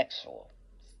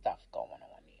stuff going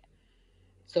on here.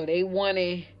 So they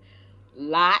wanted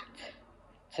Lot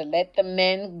to let the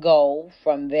men go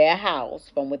from their house,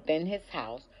 from within his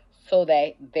house, so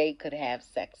that they could have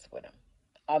sex with him.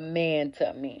 A man to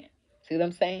a man. See what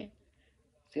I'm saying?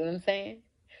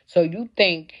 So you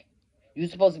think you're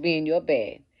supposed to be in your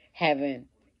bed having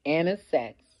anal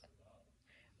sex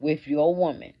with your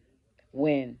woman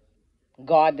when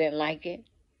God didn't like it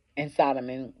in Sodom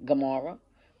and Gomorrah?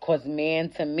 Because man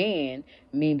to man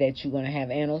mean that you're going to have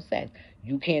anal sex.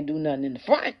 You can't do nothing in the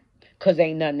front because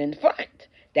ain't nothing in the front.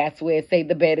 That's where it say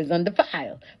the bed is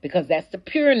undefiled, because that's the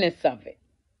pureness of it.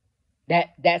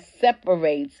 That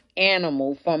separates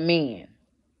animal from man,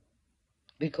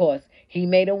 because he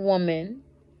made a woman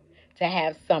to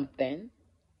have something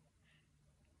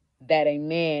that a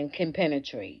man can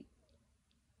penetrate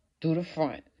through the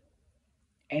front.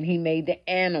 And he made the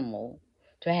animal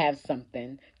to have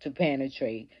something to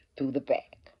penetrate through the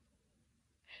back.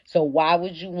 So why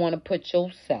would you want to put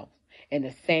yourself in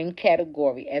the same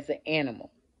category as an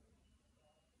animal?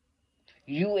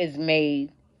 You is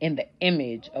made in the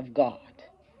image of God.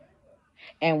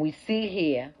 And we see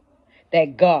here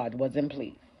that God wasn't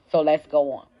pleased. So let's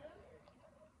go on.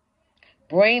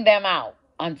 Bring them out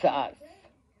unto us,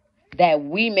 that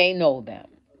we may know them.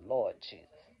 Lord Jesus.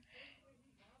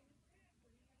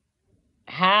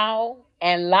 How?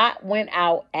 And Lot went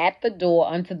out at the door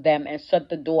unto them and shut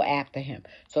the door after him.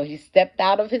 So he stepped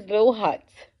out of his little hut,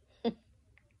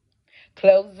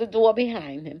 closed the door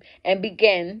behind him, and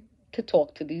began to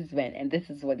talk to these men. And this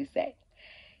is what he said.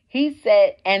 He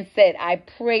said, I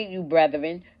pray you,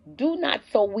 brethren, do not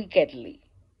so wickedly.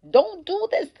 Don't do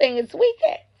this thing, it's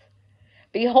wicked.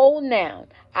 Behold now,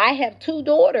 I have 2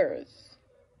 daughters,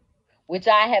 which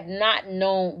have not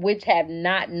known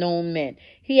men.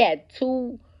 He had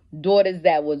 2 daughters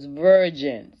that was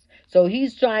virgins. So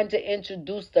he's trying to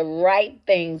introduce the right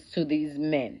things to these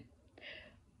men.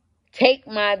 Take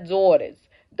my daughters.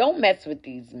 Don't mess with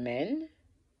these men.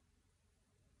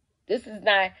 This is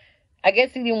not, I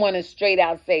guess he didn't want to straight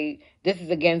out say this is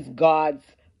against God's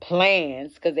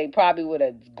plans, because they probably would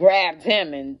have grabbed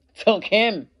him and took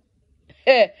him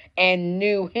and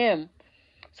knew him.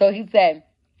 So he said,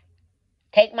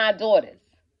 take my daughters,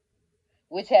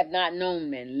 which have not known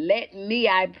men. Let me,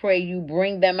 I pray you,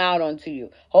 bring them out unto you.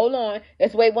 Hold on.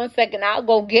 Let's wait 1 second. I'll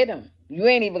go get them. You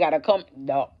ain't even got to come.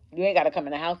 No, you ain't got to come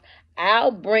in the house.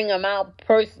 I'll bring them out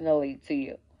personally to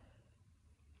you.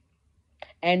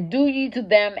 And do ye to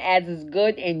them as is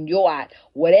good in your eye.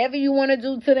 Whatever you want to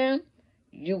do to them,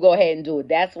 you go ahead and do it.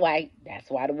 That's why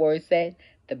the word said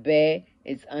the bed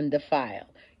is undefiled.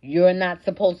 You're not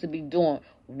supposed to be doing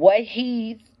what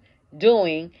he's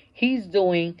doing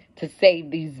to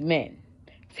save these men.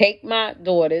 Take my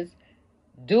daughters,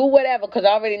 do whatever, because I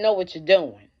already know what you're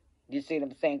doing. You see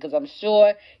what I'm saying? Because I'm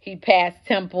sure he passed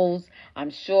temples. I'm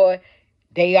sure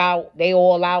they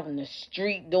all out in the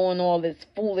street doing all this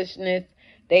foolishness.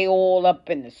 They all up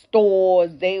in the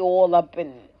stores. They all up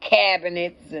in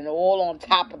cabinets and all on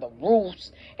top of the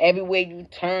roofs. Everywhere you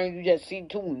turn, you just see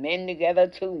 2 men together,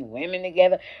 2 women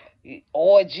together.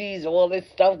 Orgies, all this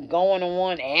stuff going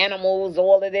on, animals,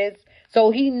 all of this.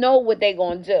 So he know what they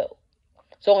going to do.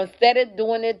 So instead of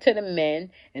doing it to the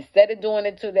men, instead of doing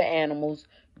it to the animals,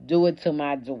 do it to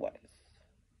my daughters.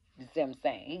 You see what I'm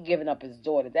saying? He giving up his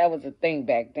daughter. That was a thing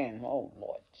back then. Oh,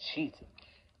 Lord Jesus.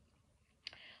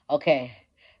 Okay.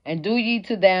 And do ye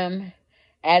to them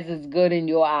as is good in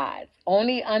your eyes.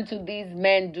 Only unto these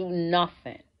men do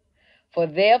nothing. For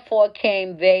therefore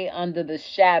came they under the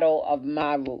shadow of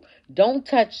my roof. Don't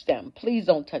touch them. Please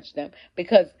don't touch them.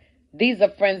 Because these are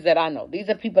friends that I know. These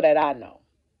are people that I know.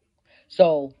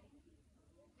 So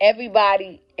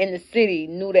everybody in the city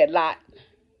knew that Lot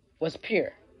was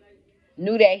pure.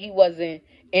 Knew that he wasn't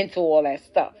into all that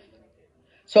stuff.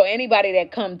 So anybody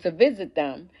that come to visit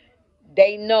them,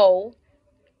 they know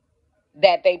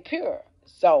that they pure.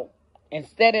 So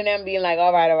instead of them being like,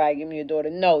 all right, give me your daughter.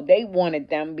 No, they wanted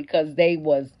them because they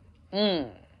was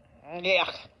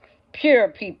pure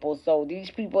people. So these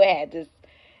people had this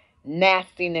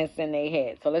nastiness in their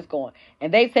head. So let's go on.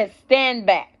 And they said, stand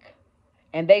back.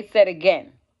 And they said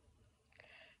again,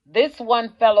 this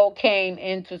one fellow came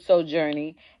into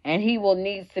sojourning, and he will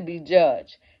needs to be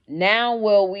judged. Now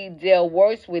will we deal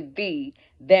worse with thee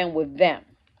than with them.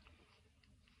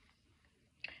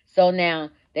 So now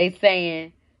they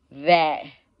saying that,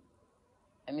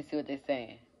 let me see what they're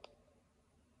saying.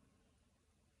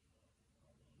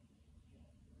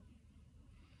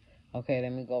 Okay,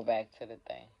 let me go back to the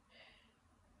thing.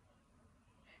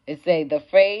 It say the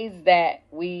phrase that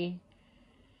we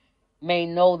may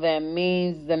know them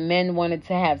means the men wanted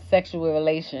to have sexual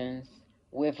relations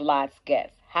with Lot's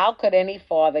guests. How could any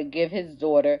father give his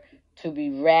daughter to be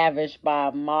ravished by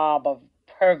a mob of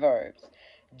perverts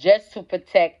just to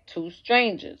protect 2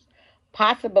 strangers?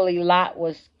 Possibly Lot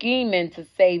was scheming to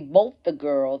save both the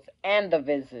girls and the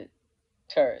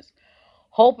visitors,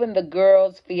 hoping the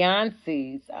girls'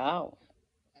 fiancés, I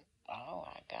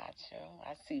got you.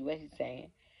 I see what he's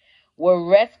saying, will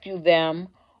rescue them,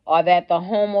 or that the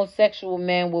homosexual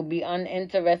men will be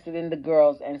uninterested in the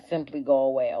girls and simply go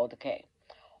away. Okay.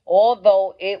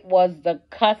 Although it was the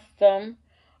custom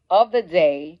of the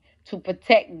day to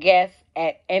protect guests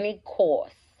at any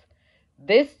cost,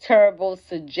 this terrible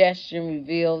suggestion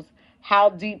reveals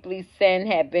how deeply sin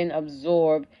had been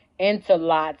absorbed into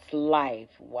Lot's life.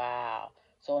 Wow.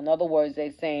 So in other words,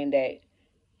 they're saying that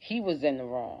he was in the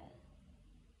wrong.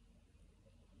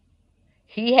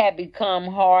 He had become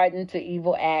hardened to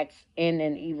evil acts in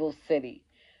an evil city.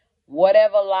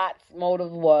 Whatever Lot's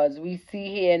motive was, we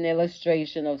see here an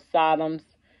illustration of Sodom's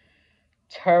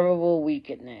terrible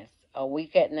wickedness. A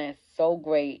wickedness so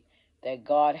great that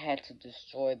God had to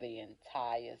destroy the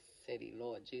entire city,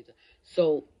 Lord Jesus.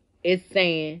 So it's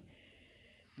saying,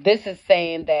 this is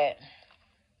saying that,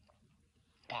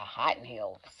 got hot in here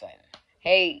all of a sudden.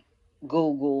 Hey,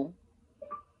 Google,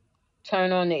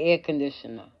 turn on the air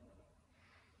conditioner.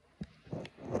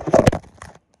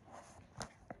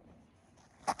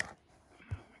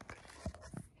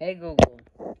 Hey, Google,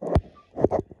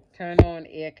 turn on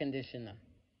air conditioner.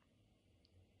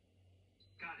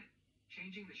 Got it.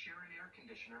 Changing the Sharon air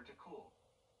conditioner to cool.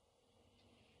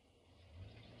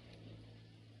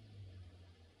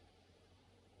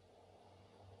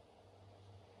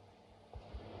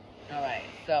 All right,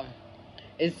 so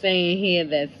it's saying here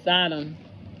that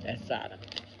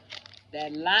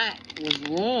that Lot was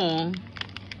wrong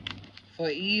for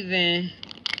even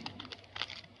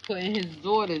putting his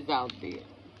daughters out there.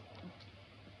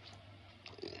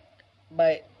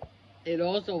 But it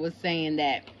also was saying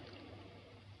that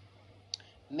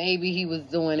maybe he was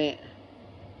doing it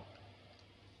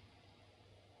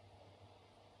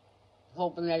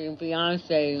hoping that his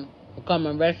fiance would come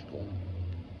and rescue him.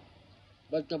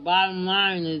 But the bottom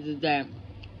line is that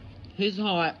his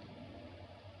heart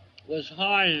was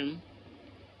hardened,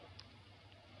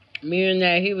 meaning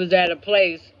that he was at a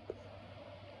place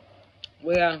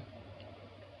where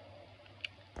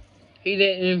he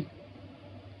didn't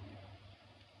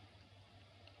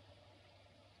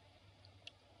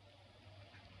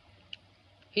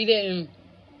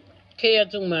care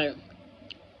too much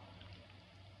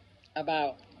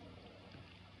about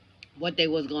what they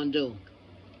was gonna do.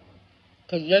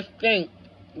 Cause just think,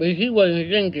 but he wasn't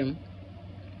thinking,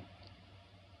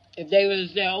 if they would have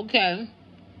said, okay,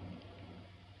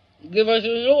 give us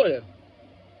his order.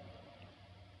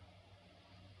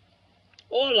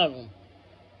 All of them.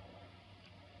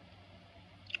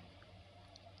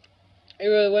 He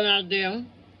really went out there,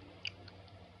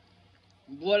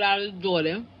 brought out his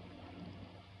daughter.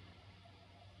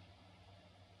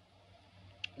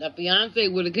 The fiance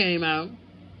would have came out,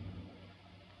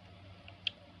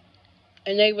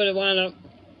 and they would have wound up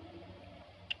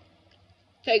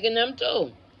taking them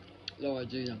too. Lord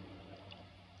Jesus.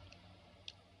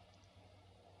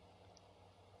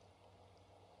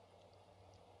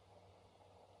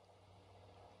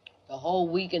 The whole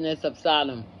wickedness of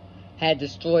Sodom had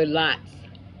destroyed Lot's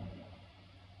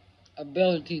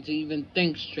ability to even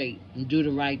think straight and do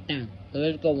the right thing. So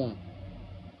let's go on.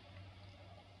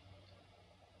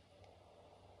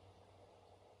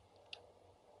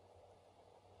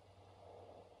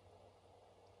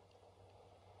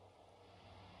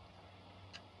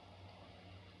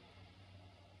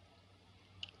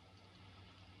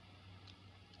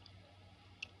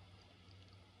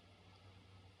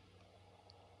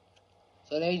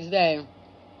 So they say,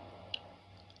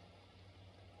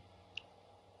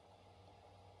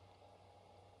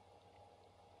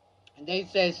 and they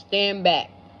said, stand back.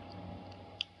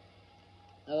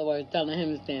 In other words, telling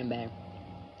him to stand back.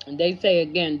 And they say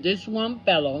again, this one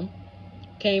fellow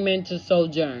came in to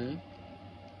sojourn,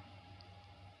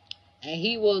 and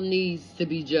he will needs to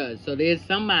be judged. So there's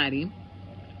somebody,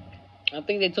 I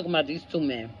think they're talking about these two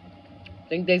men. I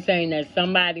think they're saying that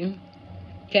somebody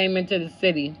came into the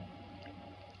city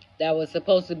that was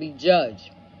supposed to be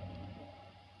judged.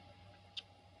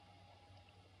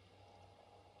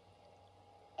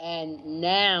 And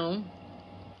now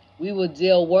we will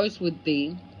deal worse with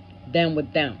thee than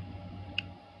with them.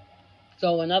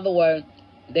 So in other words,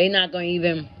 they're not going to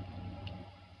even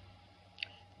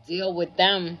deal with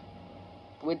them,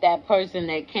 with that person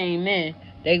that came in.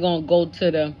 They're going to go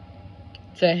to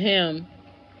him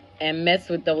and mess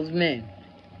with those men.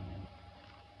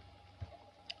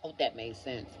 Hope that made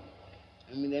sense.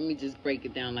 I mean, let me just break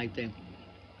it down like that.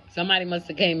 Somebody must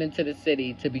have came into the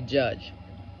city to be judged.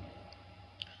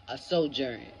 A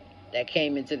sojourner that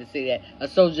came into the city. A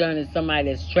sojourner is somebody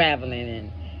that's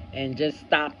traveling and just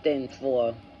stopped in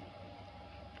for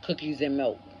cookies and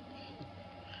milk.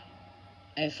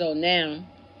 And so now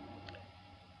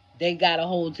they got a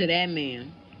hold to that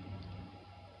man,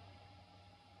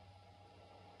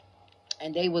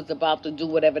 and they was about to do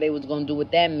whatever they was going to do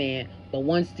with that man. But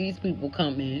once these people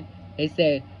come in, they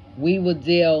said, we will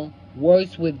deal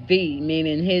worse with thee,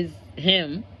 meaning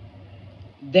him,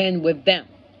 than with them.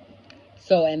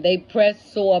 So, and they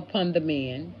pressed sore upon the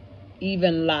man,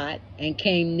 even Lot, and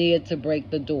came near to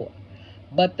break the door.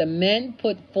 But the men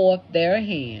put forth their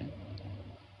hand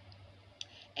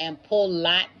and pulled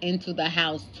Lot into the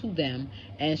house to them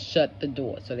and shut the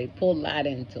door. So they pulled Lot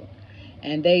into it.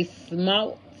 And they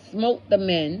smote the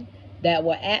men that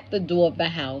were at the door of the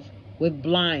house with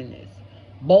blindness,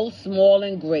 both small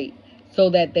and great, so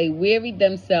that they wearied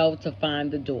themselves to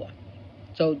find the door.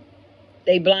 So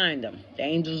they blind them. The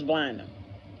angels blind them.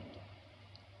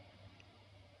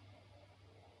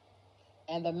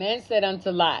 And the men said unto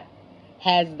Lot,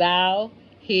 Hast thou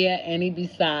here any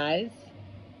besides,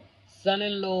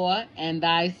 son-in-law, and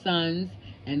thy sons,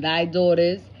 and thy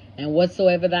daughters, and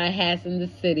whatsoever thou hast in the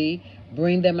city,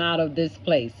 bring them out of this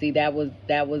place. See, that was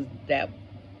the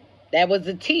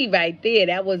T right there.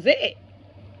 That was it.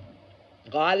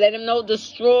 God let him know,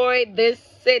 destroy this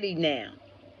city now.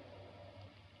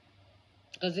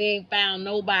 Because he ain't found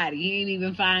nobody. He ain't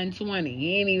even find 20.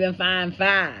 He ain't even find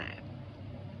 5.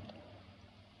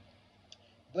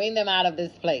 Bring them out of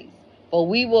this place, for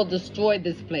we will destroy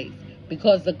this place,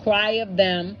 because the cry of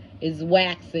them is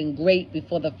waxing great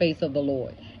before the face of the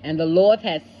Lord. And the Lord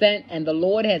has sent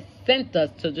us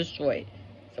to destroy it.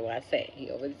 So I say,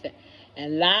 he already said.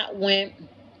 And Lot went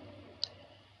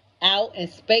out and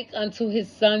spake unto his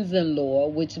sons-in-law,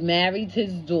 which married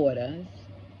his daughters.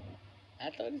 I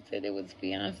thought he said it was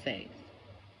fiancés.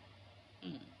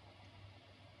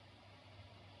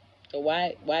 So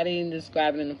why they didn't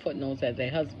describe it in the footnotes as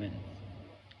their husbands?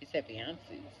 He said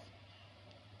fiancés.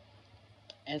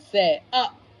 And said,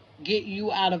 Up, get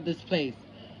you out of this place,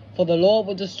 for the Lord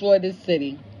will destroy this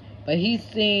city. But he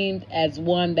seemed as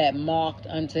one that mocked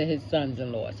unto his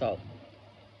sons-in-law. So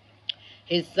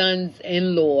his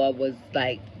sons-in-law was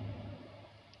like,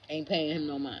 ain't paying him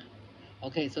no mind.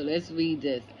 Okay, so let's read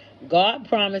this. God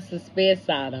promised to spare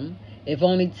Sodom if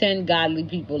only 10 godly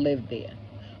people lived there.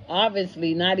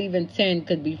 Obviously, not even 10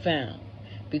 could be found,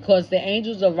 because the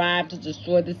angels arrived to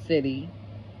destroy the city.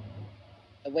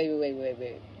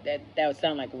 Wait. That would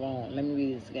sound like wrong. Let me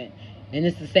read this again. And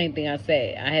it's the same thing I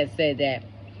said. I had said that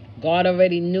God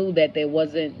already knew that there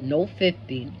wasn't no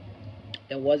 50,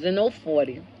 there wasn't no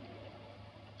 40,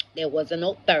 there wasn't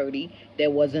no 30,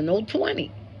 there wasn't no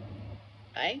 20.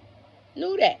 Right?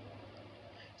 Knew that.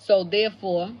 So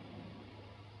therefore,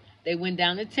 they went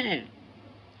down to 10.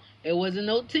 There wasn't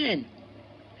no 10.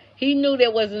 He knew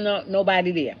there wasn't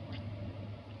nobody there.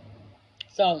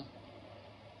 So,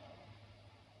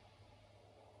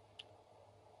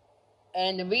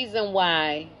 and the reason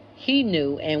why he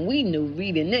knew and we knew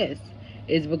reading this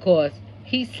is because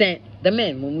he sent the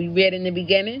men. When we read in the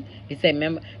beginning, he said,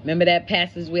 remember that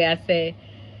passage where I said,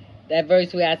 that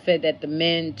verse where I said that the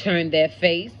men turned their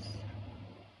face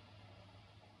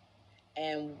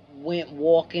and went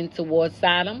walking towards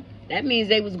Sodom? That means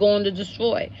they was going to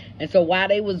destroy. And so while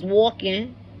they was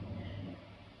walking,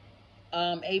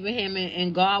 Abraham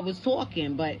and God was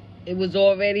talking, but it was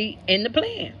already in the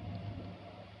plan.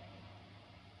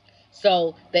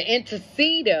 So the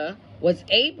interceder was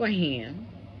Abraham,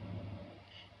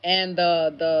 and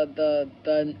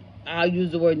the I'll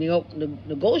use the word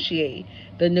negotiate.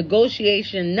 The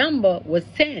negotiation number was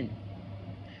 10.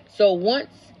 So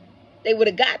once they would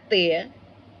have got there,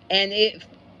 and if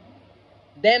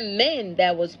them men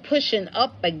that was pushing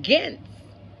up against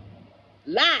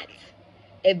Lot,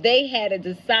 if they had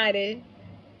decided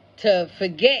to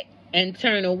forget and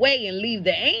turn away and leave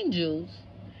the angels,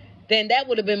 then that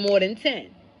would have been more than 10,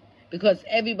 because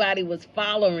everybody was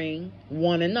following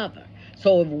one another.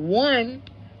 So if 1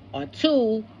 or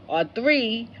 2 or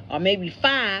 3 or maybe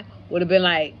 5 would have been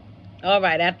like, all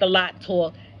right, after Lot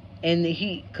talked, and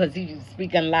because he was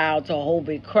speaking loud to a whole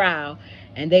big crowd,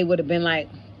 and they would have been like,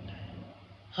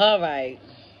 all right,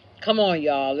 come on,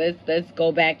 y'all, let's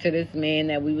go back to this man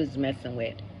that we was messing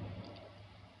with.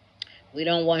 We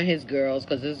don't want his girls,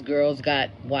 because his girls got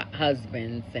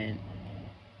husbands, and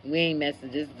we ain't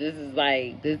messing. This is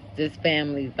like, this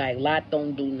family's like, Lot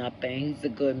don't do nothing. He's a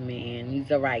good man. He's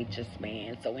a righteous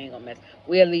man. So we ain't gonna mess.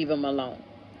 We'll leave him alone.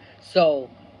 So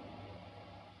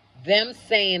them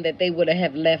saying that they would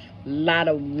have left Lot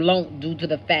alone due to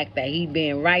the fact that he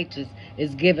being righteous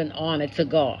is giving honor to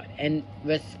God and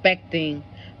respecting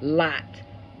Lot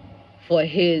for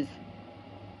his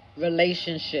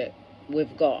relationship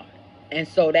with God. And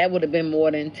so that would have been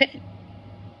more than 10.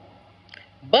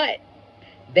 But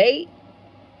they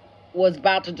was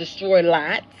about to destroy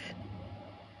Lot,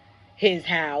 his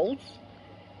house,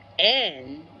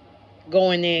 and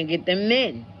go in there and get them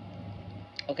men.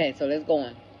 Okay, so let's go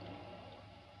on.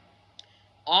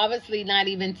 Obviously, not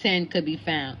even 10 could be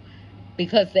found,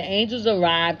 because the angels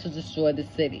arrived to destroy the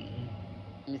city.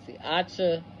 Let me see.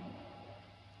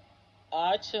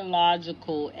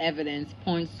 Archaeological evidence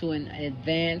points to an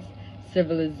advanced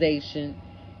civilization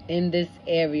in this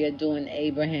area during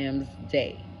Abraham's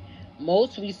day.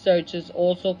 Most researchers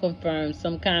also confirm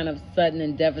some kind of sudden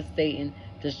and devastating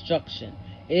destruction.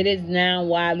 It is now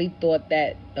widely thought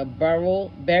that the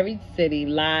buried city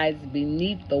lies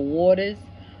beneath the waters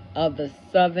of the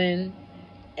southern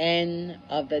end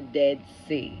of the Dead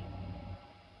Sea.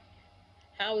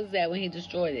 How is that when he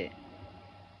destroyed it?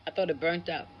 I thought it burnt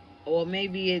up. Or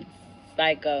maybe it's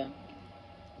like a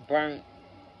burnt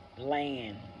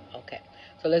land. Okay.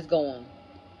 So let's go on.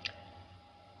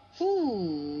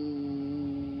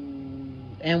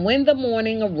 And when the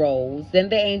morning arose, then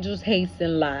the angels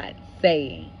hastened Lot,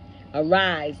 saying,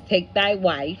 Arise, take thy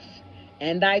wife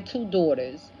and thy 2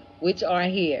 daughters, which are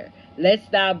here,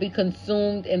 lest thou be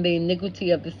consumed in the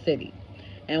iniquity of the city.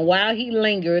 And while he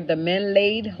lingered, the men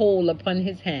laid hold upon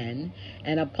his hand,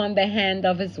 and upon the hand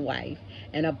of his wife,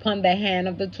 and upon the hand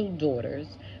of the 2 daughters,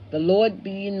 the Lord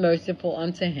being merciful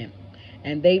unto him.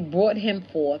 And they brought him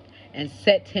forth, and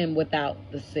set him without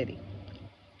the city.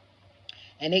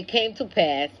 And it came to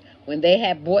pass, when they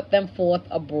had brought them forth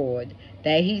abroad,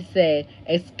 that he said,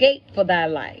 Escape for thy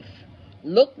life.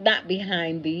 Look not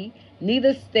behind thee,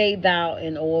 neither stay thou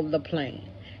in all the plain.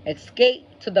 Escape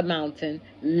to the mountain,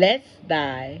 lest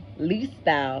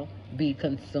thou be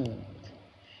consumed.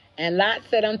 And Lot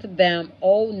said unto them,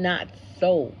 O, not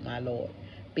so, my Lord.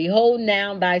 Behold,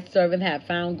 now thy servant hath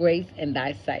found grace in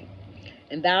thy sight,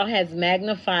 and thou hast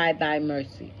magnified thy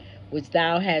mercy, which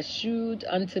thou hast shewed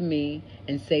unto me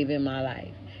in saving my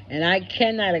life. And I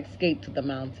cannot escape to the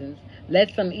mountains,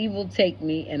 lest some evil take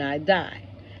me, and I die.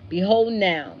 Behold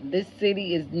now, this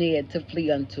city is near to flee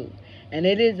unto, and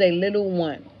it is a little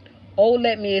one. O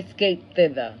let me escape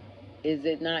thither. Is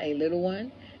it not a little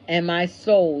one? And my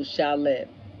soul shall live.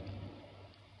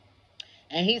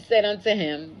 And he said unto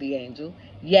him, the angel,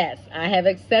 Yes, I have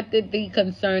accepted thee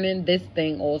concerning this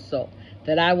thing also,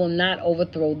 that I will not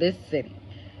overthrow this city,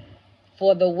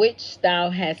 for the which thou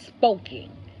hast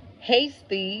spoken. Haste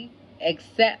thee,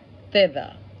 escape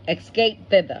thither,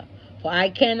 for I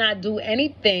cannot do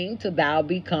anything till thou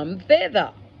be come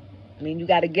thither. I mean, you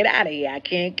got to get out of here. I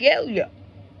can't kill you.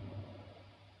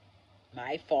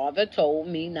 My father told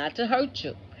me not to hurt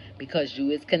you, because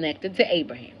you is connected to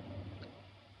Abraham.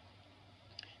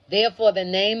 Therefore the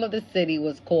name of the city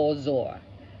was called Zoar.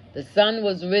 The sun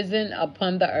was risen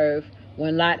upon the earth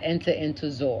when Lot entered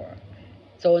into Zoar.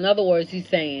 So in other words, he's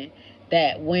saying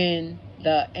that when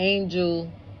the angel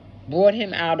brought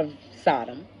him out of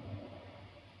Sodom,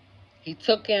 he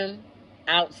took him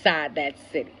outside that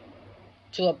city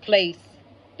to a place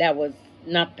that was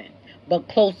nothing but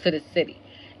close to the city.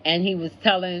 And the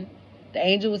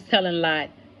angel was telling Lot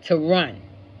to run,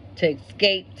 to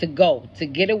escape, to go, to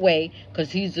get away,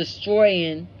 because he's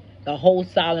destroying the whole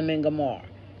Sodom and Gomorrah.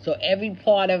 So every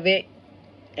part of it,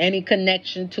 any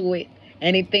connection to it,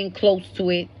 anything close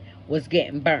to it was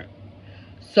getting burnt.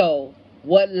 So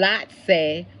what Lot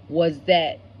said was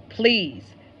that, please,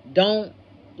 don't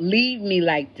leave me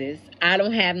like this. I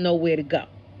don't have nowhere to go.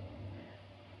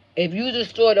 If you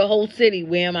destroy the whole city,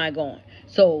 where am I going?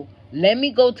 So let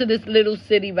me go to this little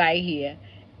city right here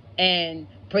and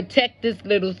protect this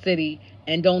little city,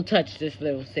 and don't touch this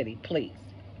little city, please.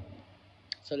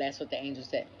 So that's what the angel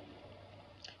said.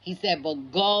 He said, but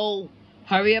go,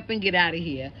 hurry up and get out of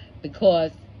here,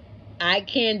 because I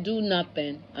can't do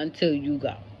nothing until you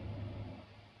go.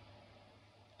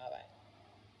 All right.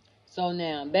 So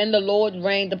now, then the Lord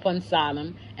rained upon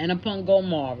Sodom and upon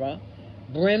Gomorrah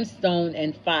brimstone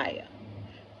and fire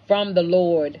from the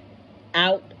Lord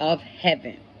out of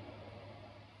heaven.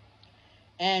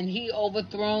 And he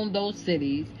overthrown those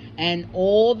cities and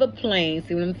all the plains.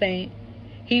 See what I'm saying?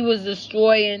 He was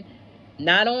destroying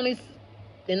not only,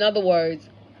 in other words,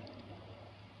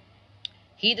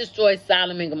 he destroyed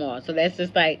Sodom and Gomorrah. So that's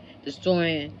just like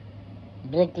destroying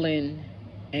Brooklyn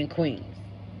and Queens.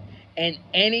 And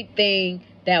anything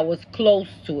that was close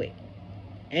to it.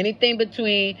 Anything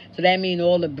between, so that means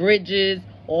all the bridges,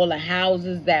 all the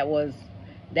houses that was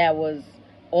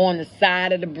on the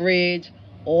side of the bridge,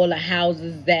 all the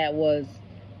houses that was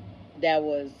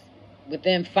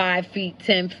within 5 feet,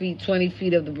 10 feet, 20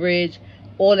 feet of the bridge,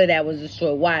 all of that was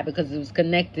destroyed. Why? Because it was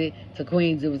connected to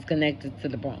Queens, it was connected to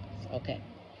the Bronx. Okay.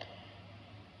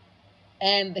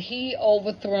 And he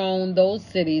overthrown those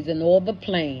cities and all the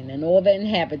plain and all the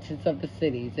inhabitants of the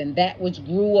cities, and that which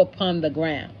grew upon the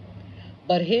ground.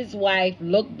 But his wife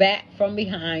looked back from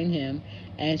behind him,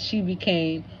 and she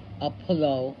became a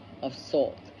pillow of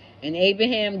salt. And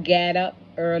Abraham got up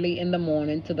early in the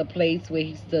morning to the place where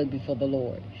he stood before the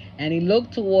Lord. And he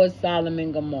looked towards Sodom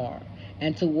and Gomorrah,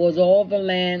 and towards all the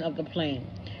land of the plain,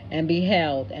 and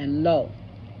beheld, and lo,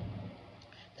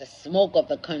 the smoke of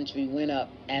the country went up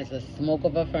as the smoke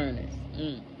of a furnace.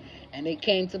 And it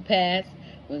came to pass,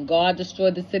 when God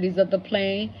destroyed the cities of the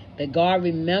plain, that God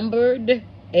remembered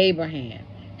Abraham,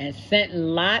 and sent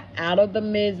Lot out of the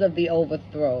midst of the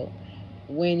overthrow,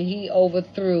 when he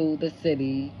overthrew the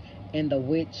city in the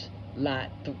which Lot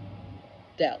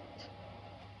dealt.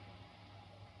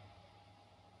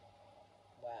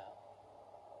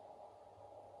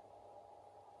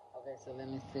 So let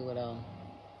me see what else.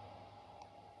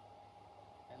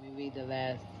 Let me read the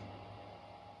last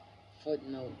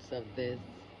footnotes of this.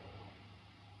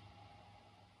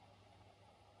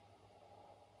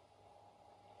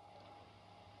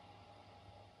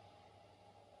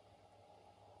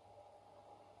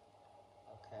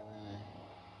 Okay, wait a minute.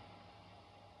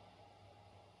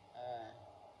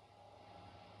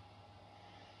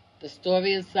 The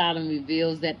story of Sodom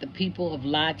reveals that the people of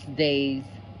Lot's day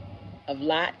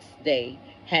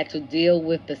had to deal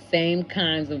with the same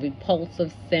kinds of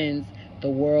repulsive sins the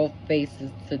world faces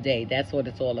today. That's what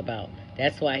it's all about.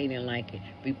 That's why he didn't like it.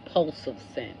 Repulsive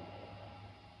sin.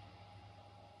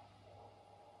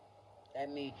 That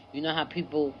means, you know how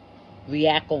people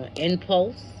react on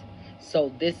impulse?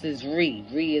 So this is re.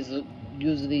 Re is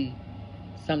usually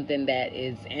something that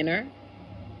is inner,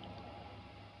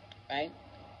 right?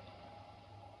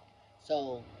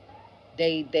 So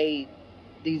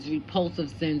these repulsive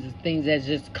sins is things that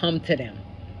just come to them.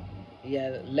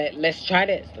 Yeah, let's try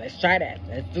this. Let's try that.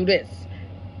 Let's do this.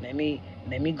 Let me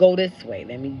go this way.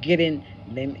 Let me get in.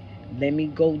 Let me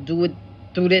go do it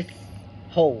through this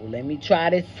hole. Let me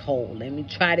try this hole. Let me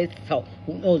try this hole.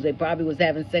 Who knows? They probably was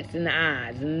having sex in the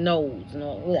eyes and the nose and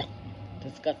all. Ugh,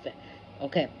 disgusting.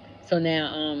 Okay, so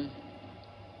now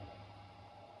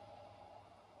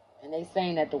and they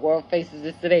saying that the world faces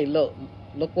this today. Look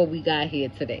what we got here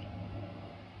today.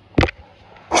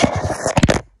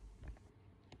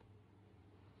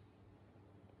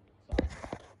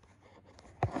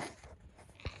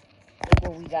 Look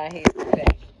what we got here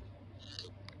today.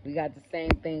 We got the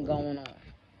same thing going on.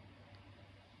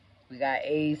 We got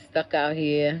AIDS stuck out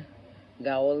here. We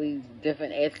got all these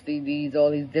different STDs, all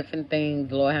these different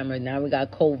things. Lord have mercy. Now we got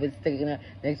COVID sticking up.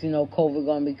 Next you know, COVID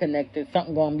going to be connected.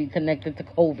 Something going to be connected to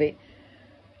COVID.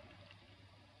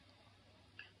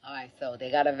 All right, so they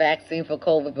got a vaccine for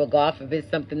COVID, but God forbid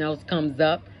something else comes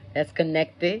up that's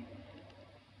connected.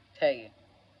 Tell you.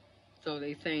 So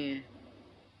they saying,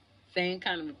 same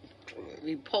kind of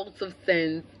repulsive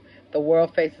sins the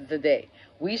world faces today.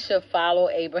 We should follow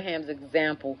Abraham's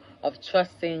example of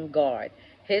trusting God.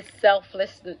 His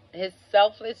selfless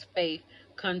faith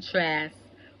contrasts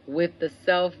with the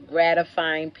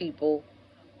self-gratifying people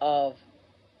of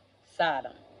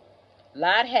Sodom.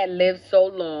 Lot had lived so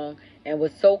long and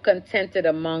was so contented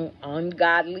among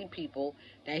ungodly people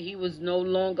that he was no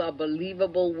longer a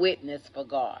believable witness for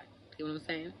God. See what I'm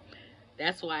saying?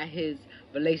 That's why his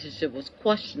relationship was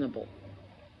questionable.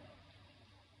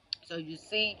 So you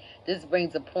see, this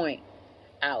brings a point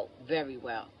out very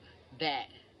well, that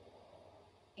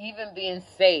even being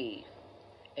saved,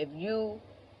 if you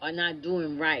are not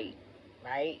doing right,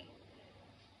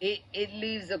 it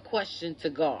leaves a question to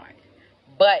God.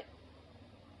 But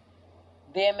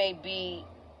there may be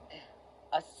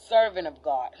a servant of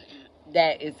God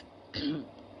that is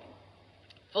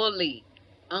fully,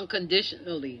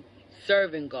 unconditionally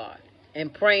serving God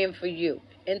and praying for you,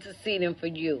 interceding for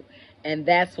you. And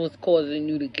that's what's causing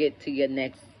you to get to your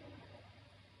next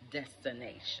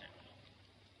destination.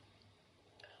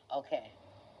 Okay.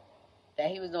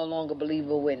 That he was no longer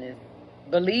believable witness.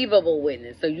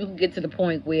 So you can get to the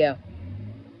point where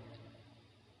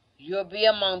you'll be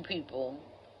among people,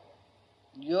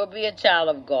 you'll be a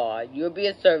child of God, you'll be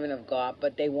a servant of God,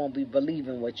 but they won't be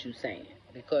believing what you're saying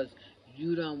because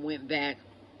you done went back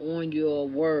on your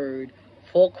word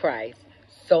for Christ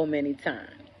so many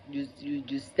times. You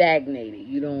stagnated.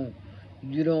 You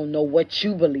don't know what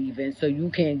you believe in, so you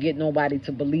can't get nobody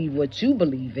to believe what you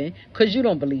believe in because you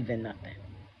don't believe in nothing.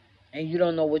 And you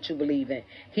don't know what you believe in.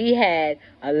 He had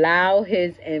allowed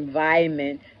his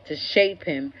environment to shape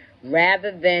him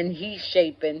rather than he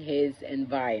shaping his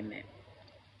environment.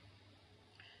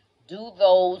 Do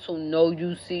those who know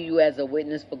you see you as a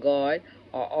witness for God,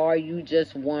 or are you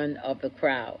just one of the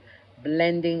crowd,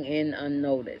 blending in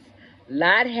unnoticed?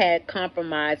 Lot had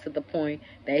compromised to the point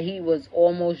that he was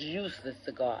almost useless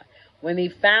to God. When he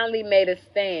finally made a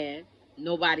stand,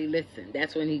 nobody listened.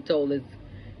 That's when he told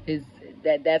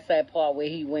that's that part where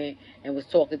he went and was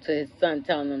talking to his son,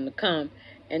 telling him to come,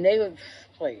 and they was,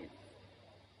 please,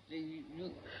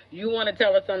 you want to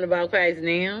tell us something about Christ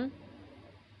now?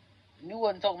 You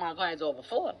wasn't talking about Christ all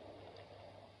before.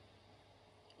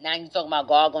 Now you talking about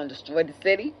God going to destroy the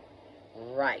city?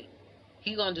 Right.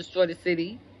 He going to destroy the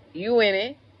city. You in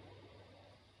it.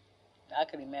 I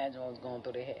can imagine what was going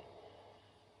through their head.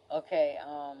 Okay,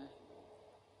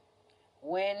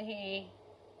 when he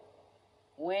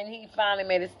finally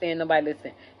made a stand, nobody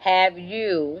listened. Have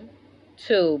you,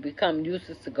 too, become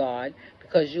useless to God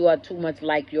because you are too much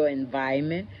like your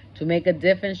environment? To make a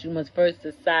difference, you must first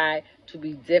decide to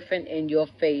be different in your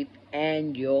faith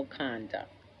and your conduct.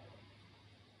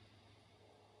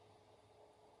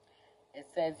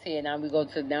 says here, now we're going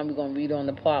to read on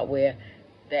the part where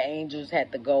the angels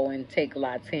had to go and take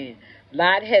Lot's hand.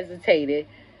 Lot hesitated,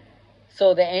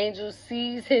 so the angel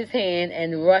seized his hand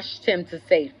and rushed him to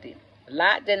safety.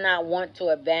 Lot did not want to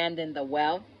abandon the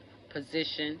wealth,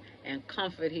 position, and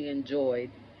comfort he enjoyed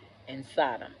in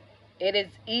Sodom. It is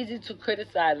easy to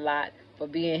criticize Lot for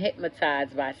being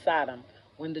hypnotized by Sodom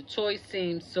when the choice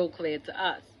seems so clear to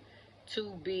us.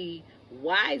 To be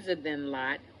wiser than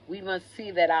Lot, we must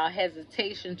see that our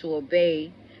hesitation to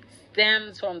obey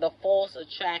stems from the false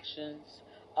attractions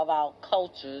of our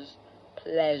culture's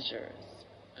pleasures.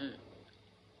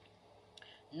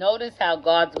 Notice how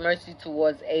God's mercy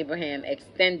towards Abraham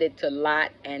extended to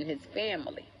Lot and his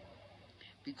family.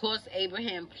 Because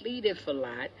Abraham pleaded for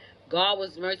Lot, God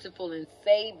was merciful and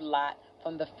saved Lot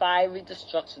from the fiery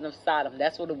destruction of Sodom.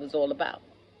 That's what it was all about.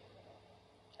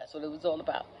 That's what it was all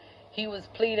about. He was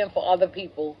pleading for other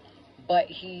people, but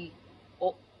he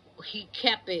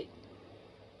kept it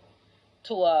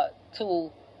to a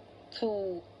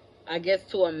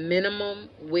minimum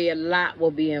where Lot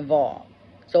will be involved.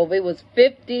 So if it was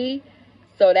 50,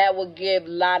 so that would give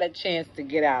Lot a chance to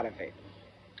get out of it.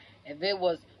 If it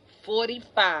was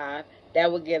 45,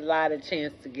 that would give Lot a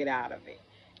chance to get out of it.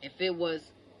 If it was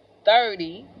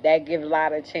 30, that give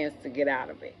Lot a chance to get out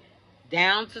of it.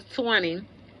 Down to 20,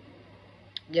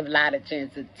 give Lot a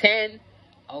chance. To 10,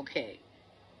 okay.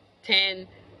 10,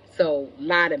 so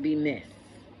Lot will be missed.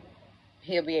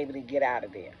 He'll be able to get out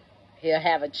of there. He'll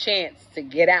have a chance to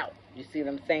get out. You see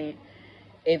what I'm saying?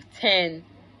 If 10,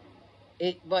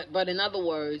 but in other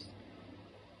words,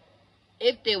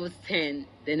 if there was 10,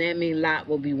 then that means Lot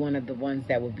will be one of the ones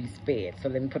that will be spared. So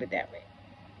let me put it that way.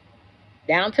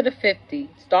 Down to the 50,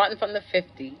 starting from the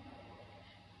 50,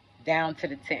 down to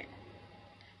the 10.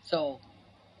 So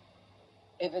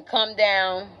if it come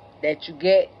down that you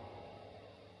get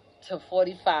to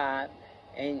 45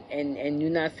 and you're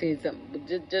not seeing something,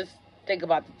 just think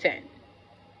about the 10.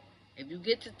 If you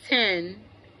get to 10,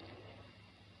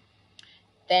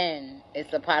 then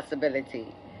it's a possibility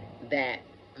that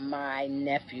my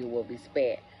nephew will be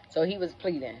spared. So he was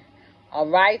pleading. A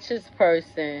righteous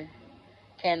person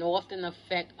can often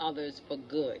affect others for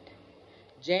good.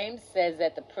 James says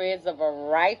that the prayers of a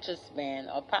righteous man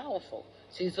are powerful.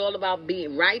 See, it's all about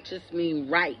being righteous. Mean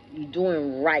right. You're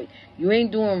doing right. You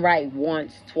ain't doing right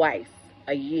once, twice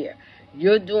a year.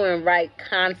 You're doing right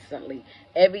constantly.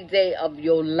 Every day of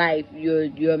your life,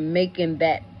 you're making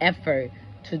that effort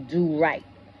to do right.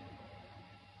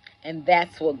 And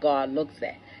that's what God looks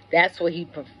at. That's what he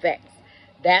perfects.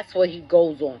 That's what he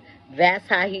goes on. That's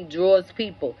how he draws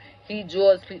people. He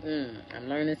draws people. I'm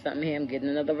learning something here. I'm getting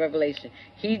another revelation.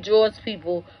 He draws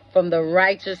people from the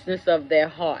righteousness of their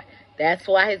heart. That's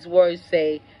why his words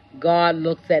say God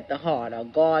looks at the heart, or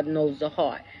God knows the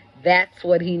heart. That's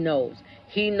what he knows.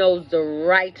 He knows the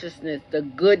righteousness, the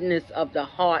goodness of the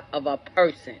heart of a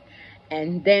person.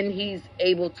 And then he's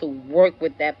able to work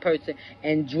with that person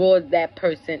and draws that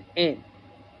person in.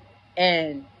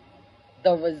 And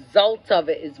the result of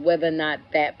it is whether or not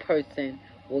that person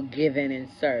will give in and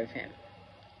serve him.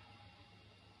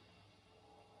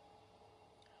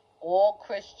 All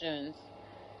Christians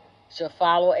should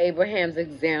follow Abraham's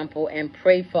example and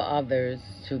pray for others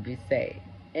to be saved.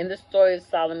 In the story of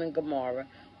Sodom and Gomorrah,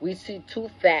 we see two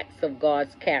facts of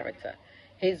God's character.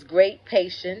 His great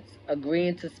patience,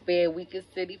 agreeing to spare a weaker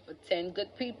city for 10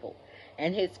 good people,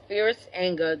 and his fierce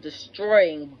anger,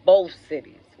 destroying both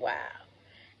cities. Wow.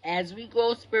 As we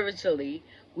grow spiritually,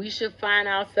 we should find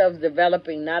ourselves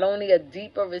developing not only a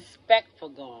deeper respect for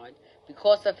God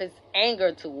because of his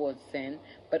anger towards sin,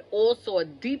 but also a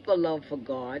deeper love for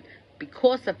God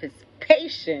because of his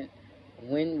patience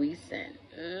when we sin.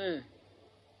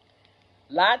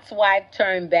 Lot's wife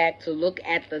turned back to look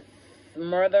at the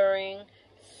smothering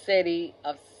city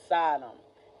of Sodom.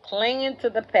 Clinging to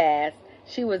the past,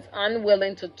 she was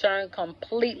unwilling to turn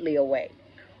completely away.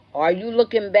 Are you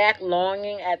looking back,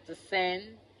 longing at the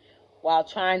sin while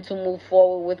trying to move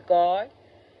forward with God?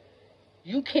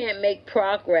 You can't make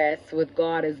progress with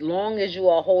God as long as you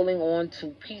are holding on to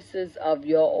pieces of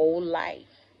your old life.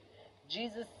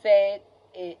 Jesus said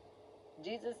it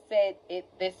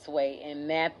this way in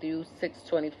Matthew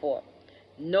 6:24.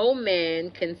 No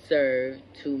man can serve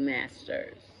two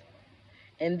masters.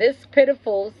 In this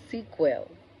pitiful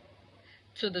sequel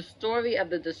to the story of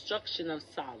the destruction of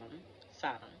Sodom,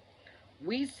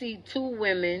 we see two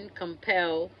women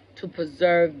compelled to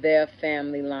preserve their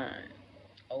family line.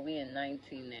 Oh, we in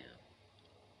 19 now.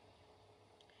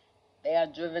 They are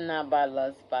driven out by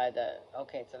lust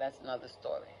okay, so that's another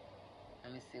story.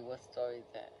 Let me see, what story is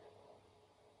that?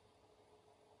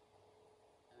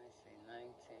 Let me see,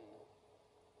 19.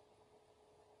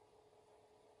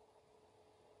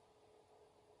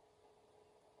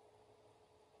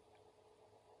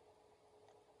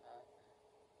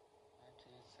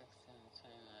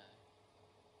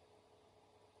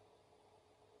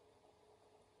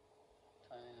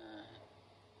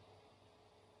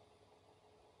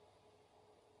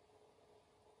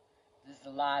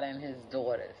 Lot and his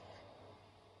daughters.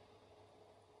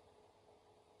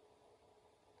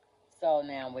 So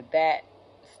now with that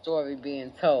story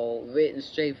being told, written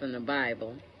straight from the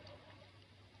Bible,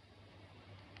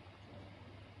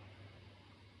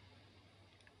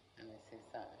 let me see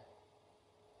something.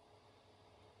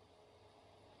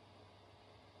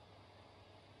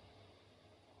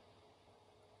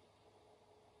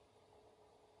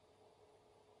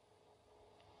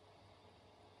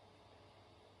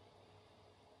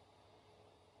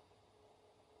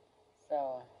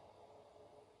 So,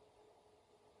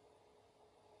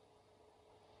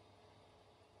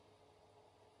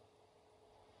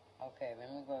 okay, let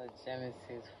me go to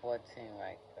Genesis 14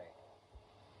 right quick.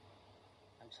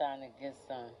 I'm trying to get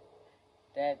some.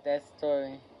 That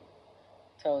story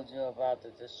told you about the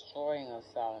destroying of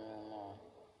Solomon Law.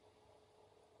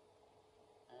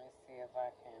 Let me see if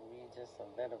I can read just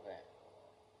a little bit.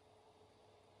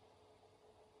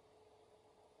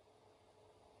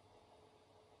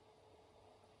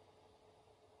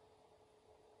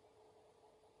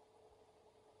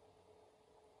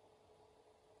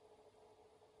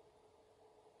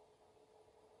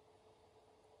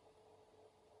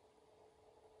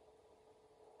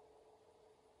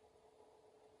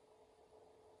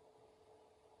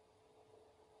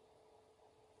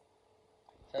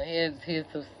 So here's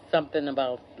something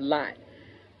about Lot.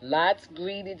 Lot's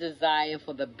greedy desire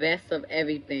for the best of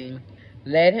everything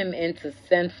led him into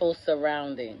sinful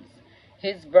surroundings.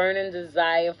 His burning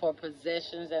desire for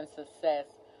possessions and success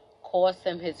cost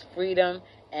him his freedom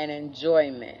and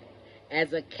enjoyment.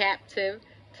 As a captive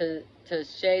to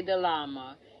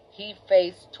Shedalama, he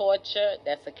faced torture,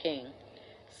 that's a king,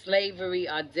 slavery,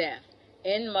 or death.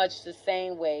 In much the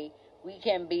same way, we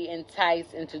can be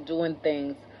enticed into doing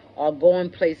things or going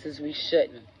places we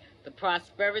shouldn't. The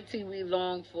prosperity we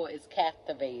long for is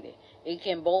captivated. It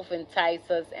can both entice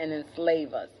us and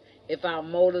enslave us if our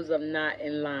motives are not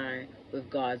in line with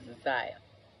God's desire.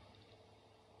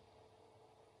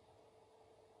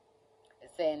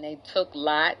 It's saying they took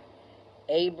Lot,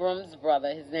 Abram's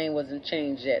brother, his name wasn't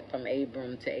changed yet from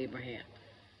Abram to Abraham,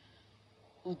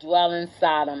 who dwell in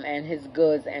Sodom, and his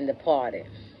goods, and departed.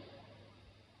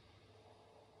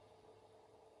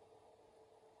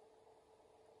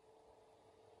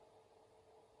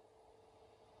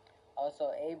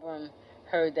 Also, Abram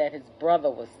heard that his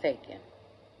brother was taken.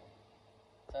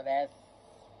 So that's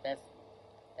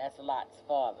Lot's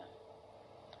father.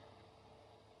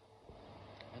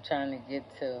 I'm trying to get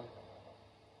to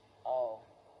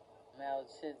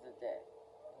Melchizedek.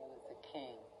 He was the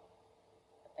king.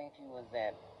 I think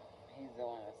he's the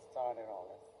one that started all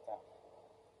this stuff.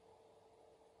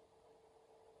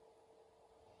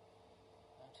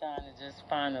 I'm trying to just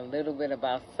find a little bit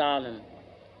about Sodom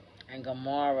and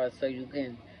Gomorrah so you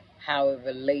can, how it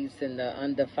relates in the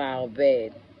undefiled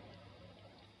bed.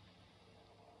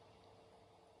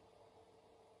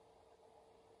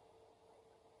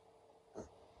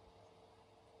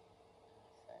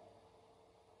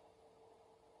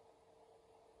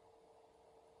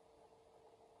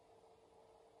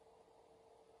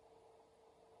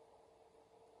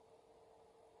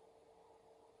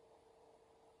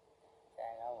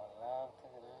 I would love to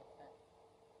do that.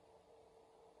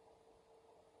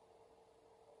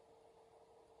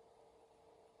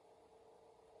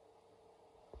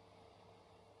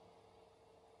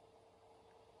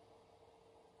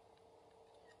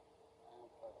 I'm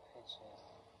gonna put pictures,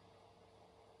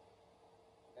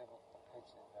 biblical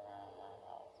pictures around my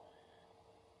house.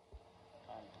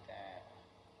 From that,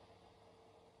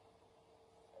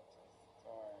 such a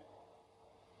story.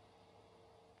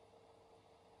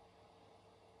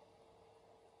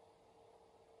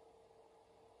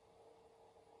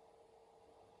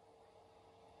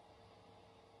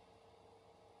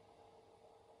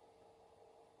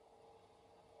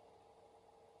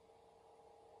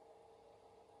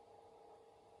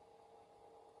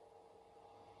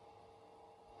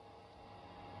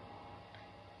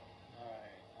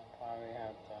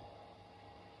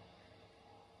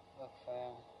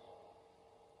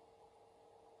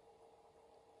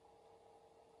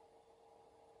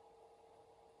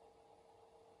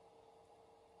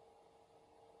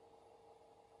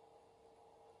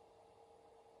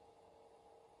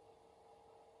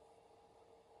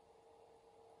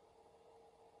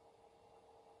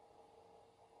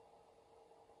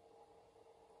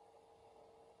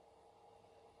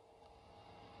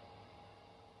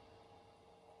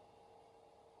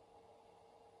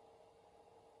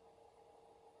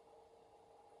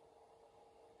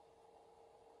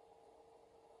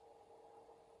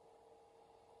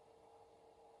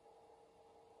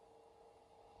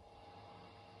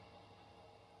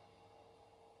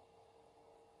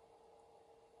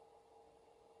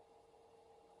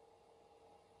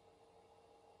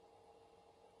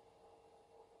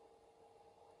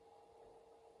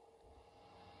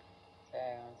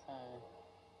 daggone time.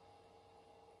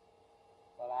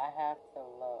 But I have to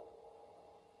look.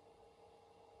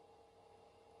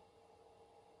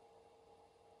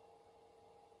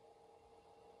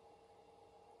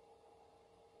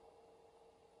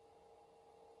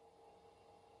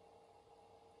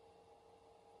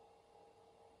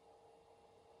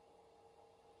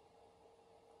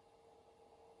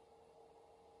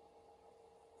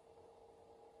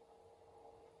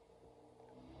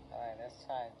 Alright, let's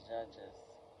try Judges.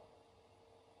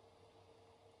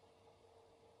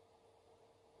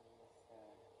 Let's see.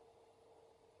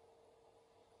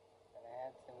 But I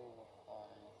had to leave before.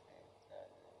 Let me see.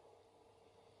 Judges.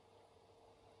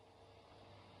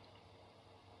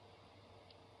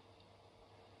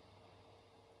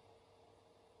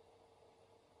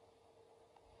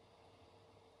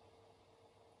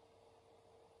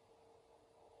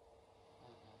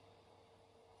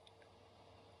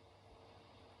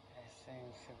 It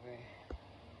seems to be.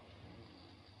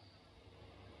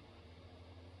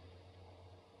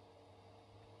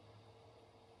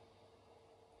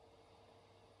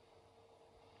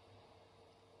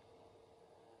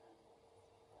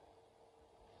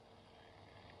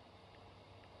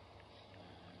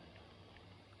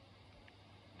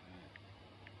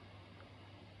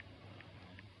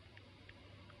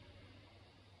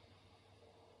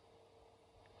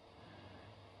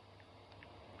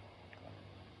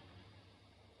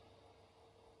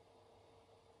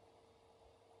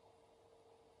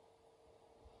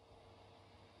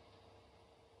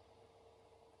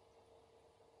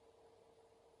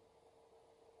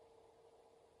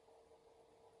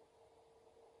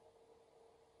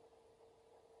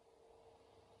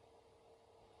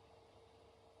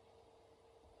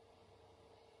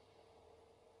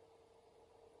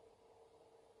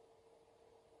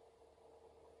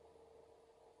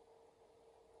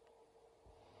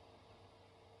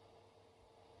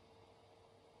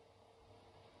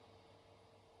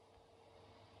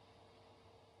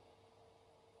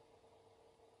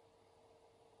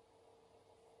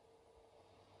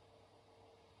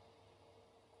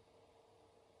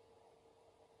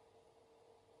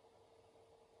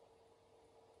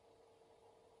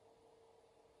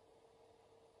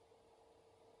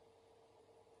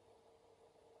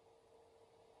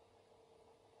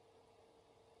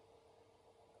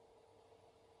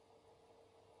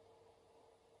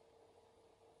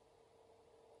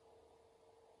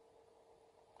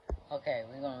 Okay,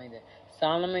 we're going to read it.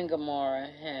 Sodom and Gomorrah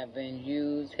have been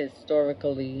used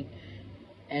historically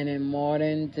and in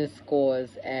modern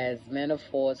discourse as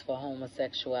metaphors for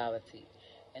homosexuality,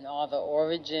 and are the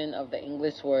origin of the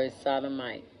English word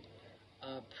sodomite,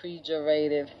 a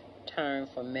pejorative term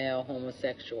for male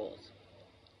homosexuals,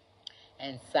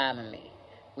 and sodomy,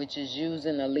 which is used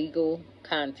in a legal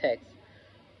context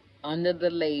under the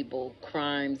label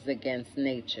crimes against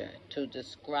nature to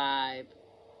describe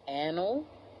anal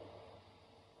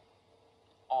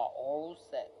or oral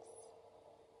sex,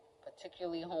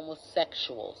 particularly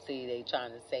homosexual. See, they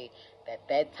trying to say that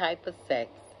that type of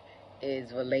sex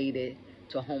is related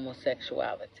to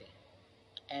homosexuality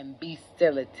and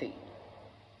bestiality.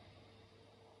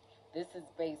 This is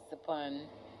based upon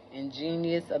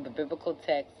ingenious of the biblical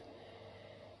text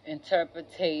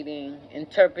interpreting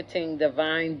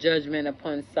divine judgment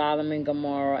upon Sodom and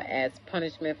Gomorrah as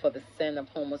punishment for the sin of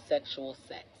homosexual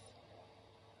sex.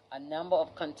 A number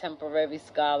of contemporary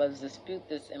scholars dispute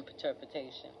this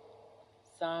interpretation.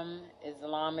 Some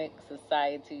Islamic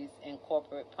societies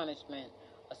incorporate punishment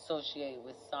associated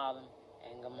with Sodom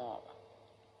and Gomorrah.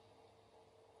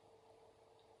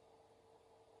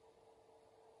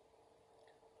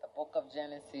 The book of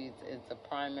Genesis is the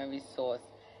primary source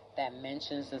that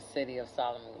mentions the city of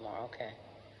Sodom and Gomorrah. Okay.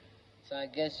 So I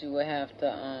guess you would have to,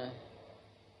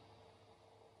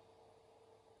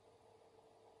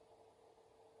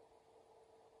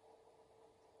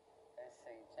 let's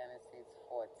see, Genesis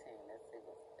 14. Let's see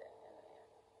what's there in there.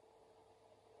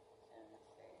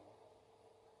 Genesis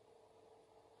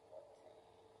 14.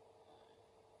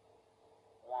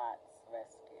 Lot's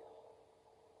rescue.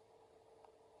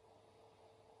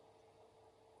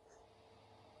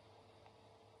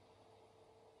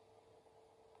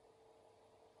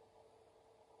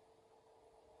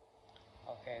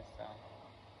 Okay, so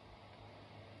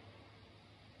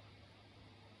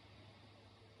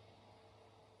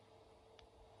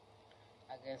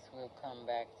I guess we'll come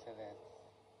back to this.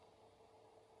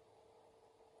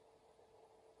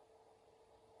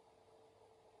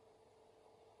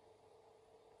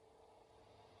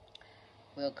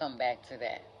 We'll come back to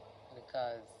that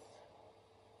because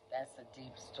that's a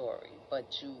deep story.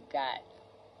 But you got,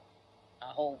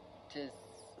 I hope this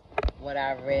what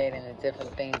I read and the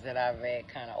different things that I read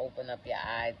kind of open up your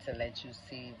eye to let you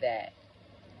see that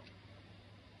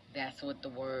that's what the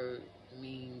word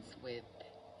means with,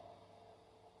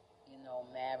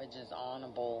 marriage is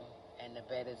honorable and the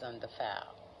bed is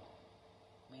undefiled.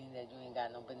 Meaning that you ain't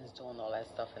got no business doing all that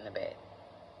stuff in the bed.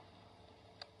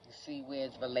 You see where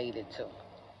it's related to.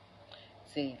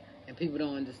 See, and people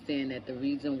don't understand that the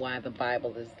reason why the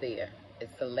Bible is there is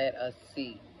to let us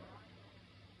see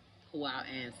who our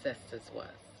ancestors was.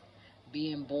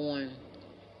 Being born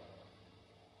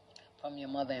from your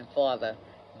mother and father,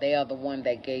 they are the one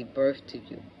that gave birth to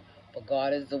you. But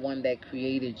God is the one that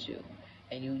created you.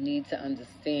 And you need to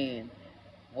understand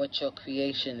what your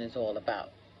creation is all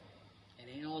about. It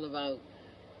ain't all about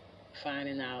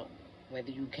finding out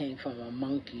whether you came from a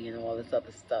monkey and all this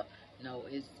other stuff. No,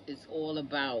 it's all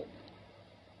about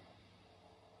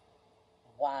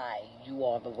why you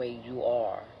are the way you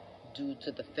are due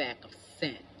to the fact of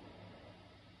sin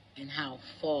and how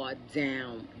far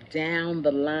down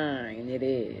the line it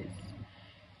is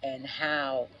and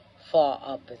how far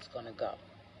up it's going to go.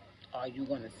 Are you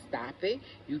going to stop it?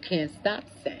 You can't stop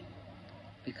sin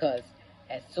because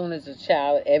as soon as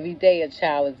every day a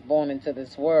child is born into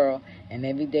this world and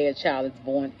every day a child is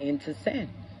born into sin.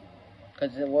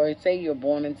 Because the words say you're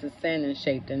born into sin and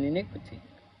shaped in iniquity.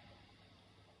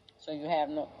 So you have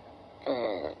no...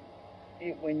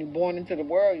 when you're born into the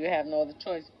world, you have no other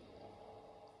choice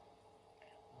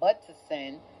but to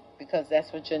sin, because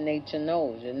that's what your nature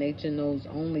knows. Your nature knows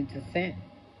only to sin.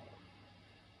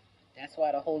 That's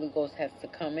why the Holy Ghost has to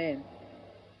come in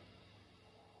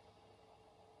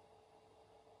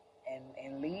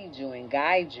and lead you and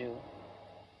guide you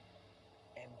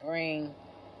and bring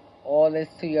all this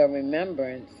to your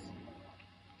remembrance,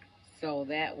 so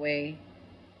that way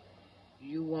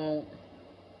you won't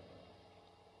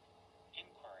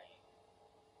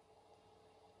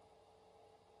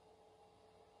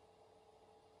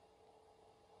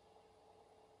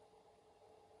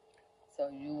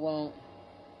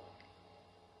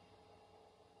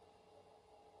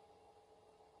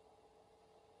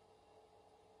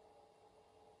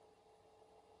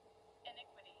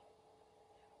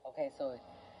Okay, so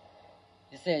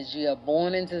it says you are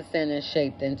born into sin and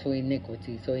shaped into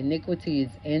iniquity. So iniquity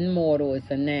is immortal. It's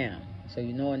a noun. So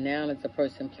a noun is a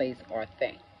person, place, or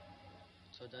thing.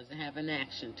 So it doesn't have an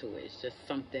action to it. It's just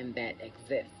something that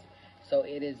exists. So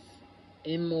it is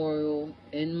immoral,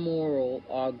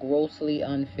 or grossly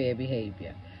unfair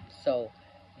behavior. So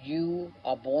you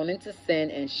are born into sin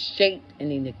and shaped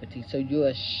in iniquity. So you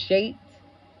are shaped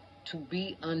to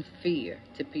be unfair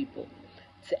to people,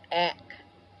 to act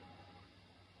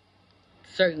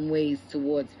certain ways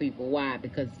towards people. Why?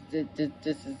 Because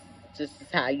this is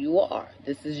how you are.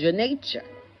 This is your nature.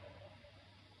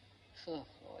 Oh,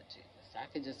 Lord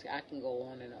Jesus. I can go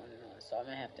on and on and on. So I'm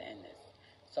going to have to end this.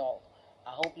 So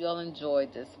I hope you all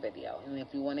enjoyed this video. And if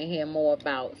you want to hear more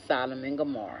about Sodom and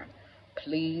Gomorrah,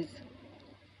 please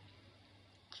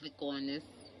click on this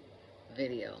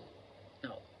video.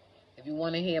 No. If you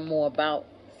want to hear more about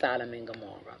Sodom and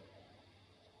Gomorrah,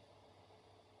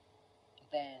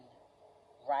 then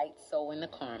write so in the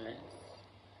comments.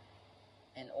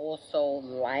 And also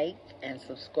like and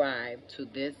subscribe to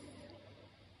this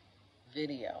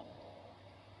video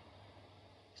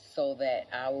so that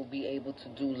I will be able to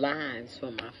do lives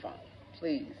from my phone.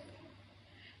 Please.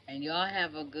 And y'all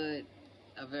have a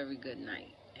very good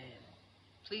night. And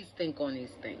please think on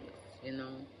these things,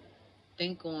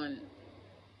 Think on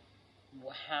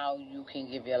how you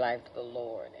can give your life to the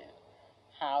Lord and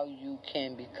how you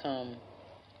can become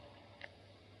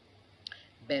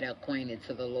better acquainted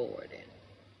to the Lord and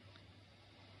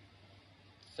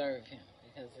serve Him,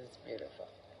 because it's beautiful.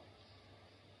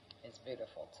 It's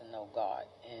beautiful to know God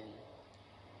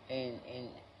and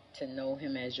to know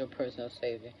Him as your personal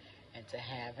Savior and to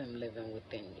have Him living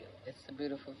within you. It's a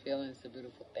beautiful feeling. It's a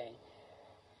beautiful thing.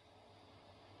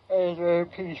 It's very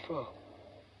peaceful.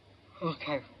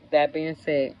 Okay. That being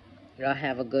said, y'all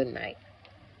have a good night.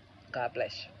 God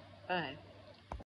bless you. Bye.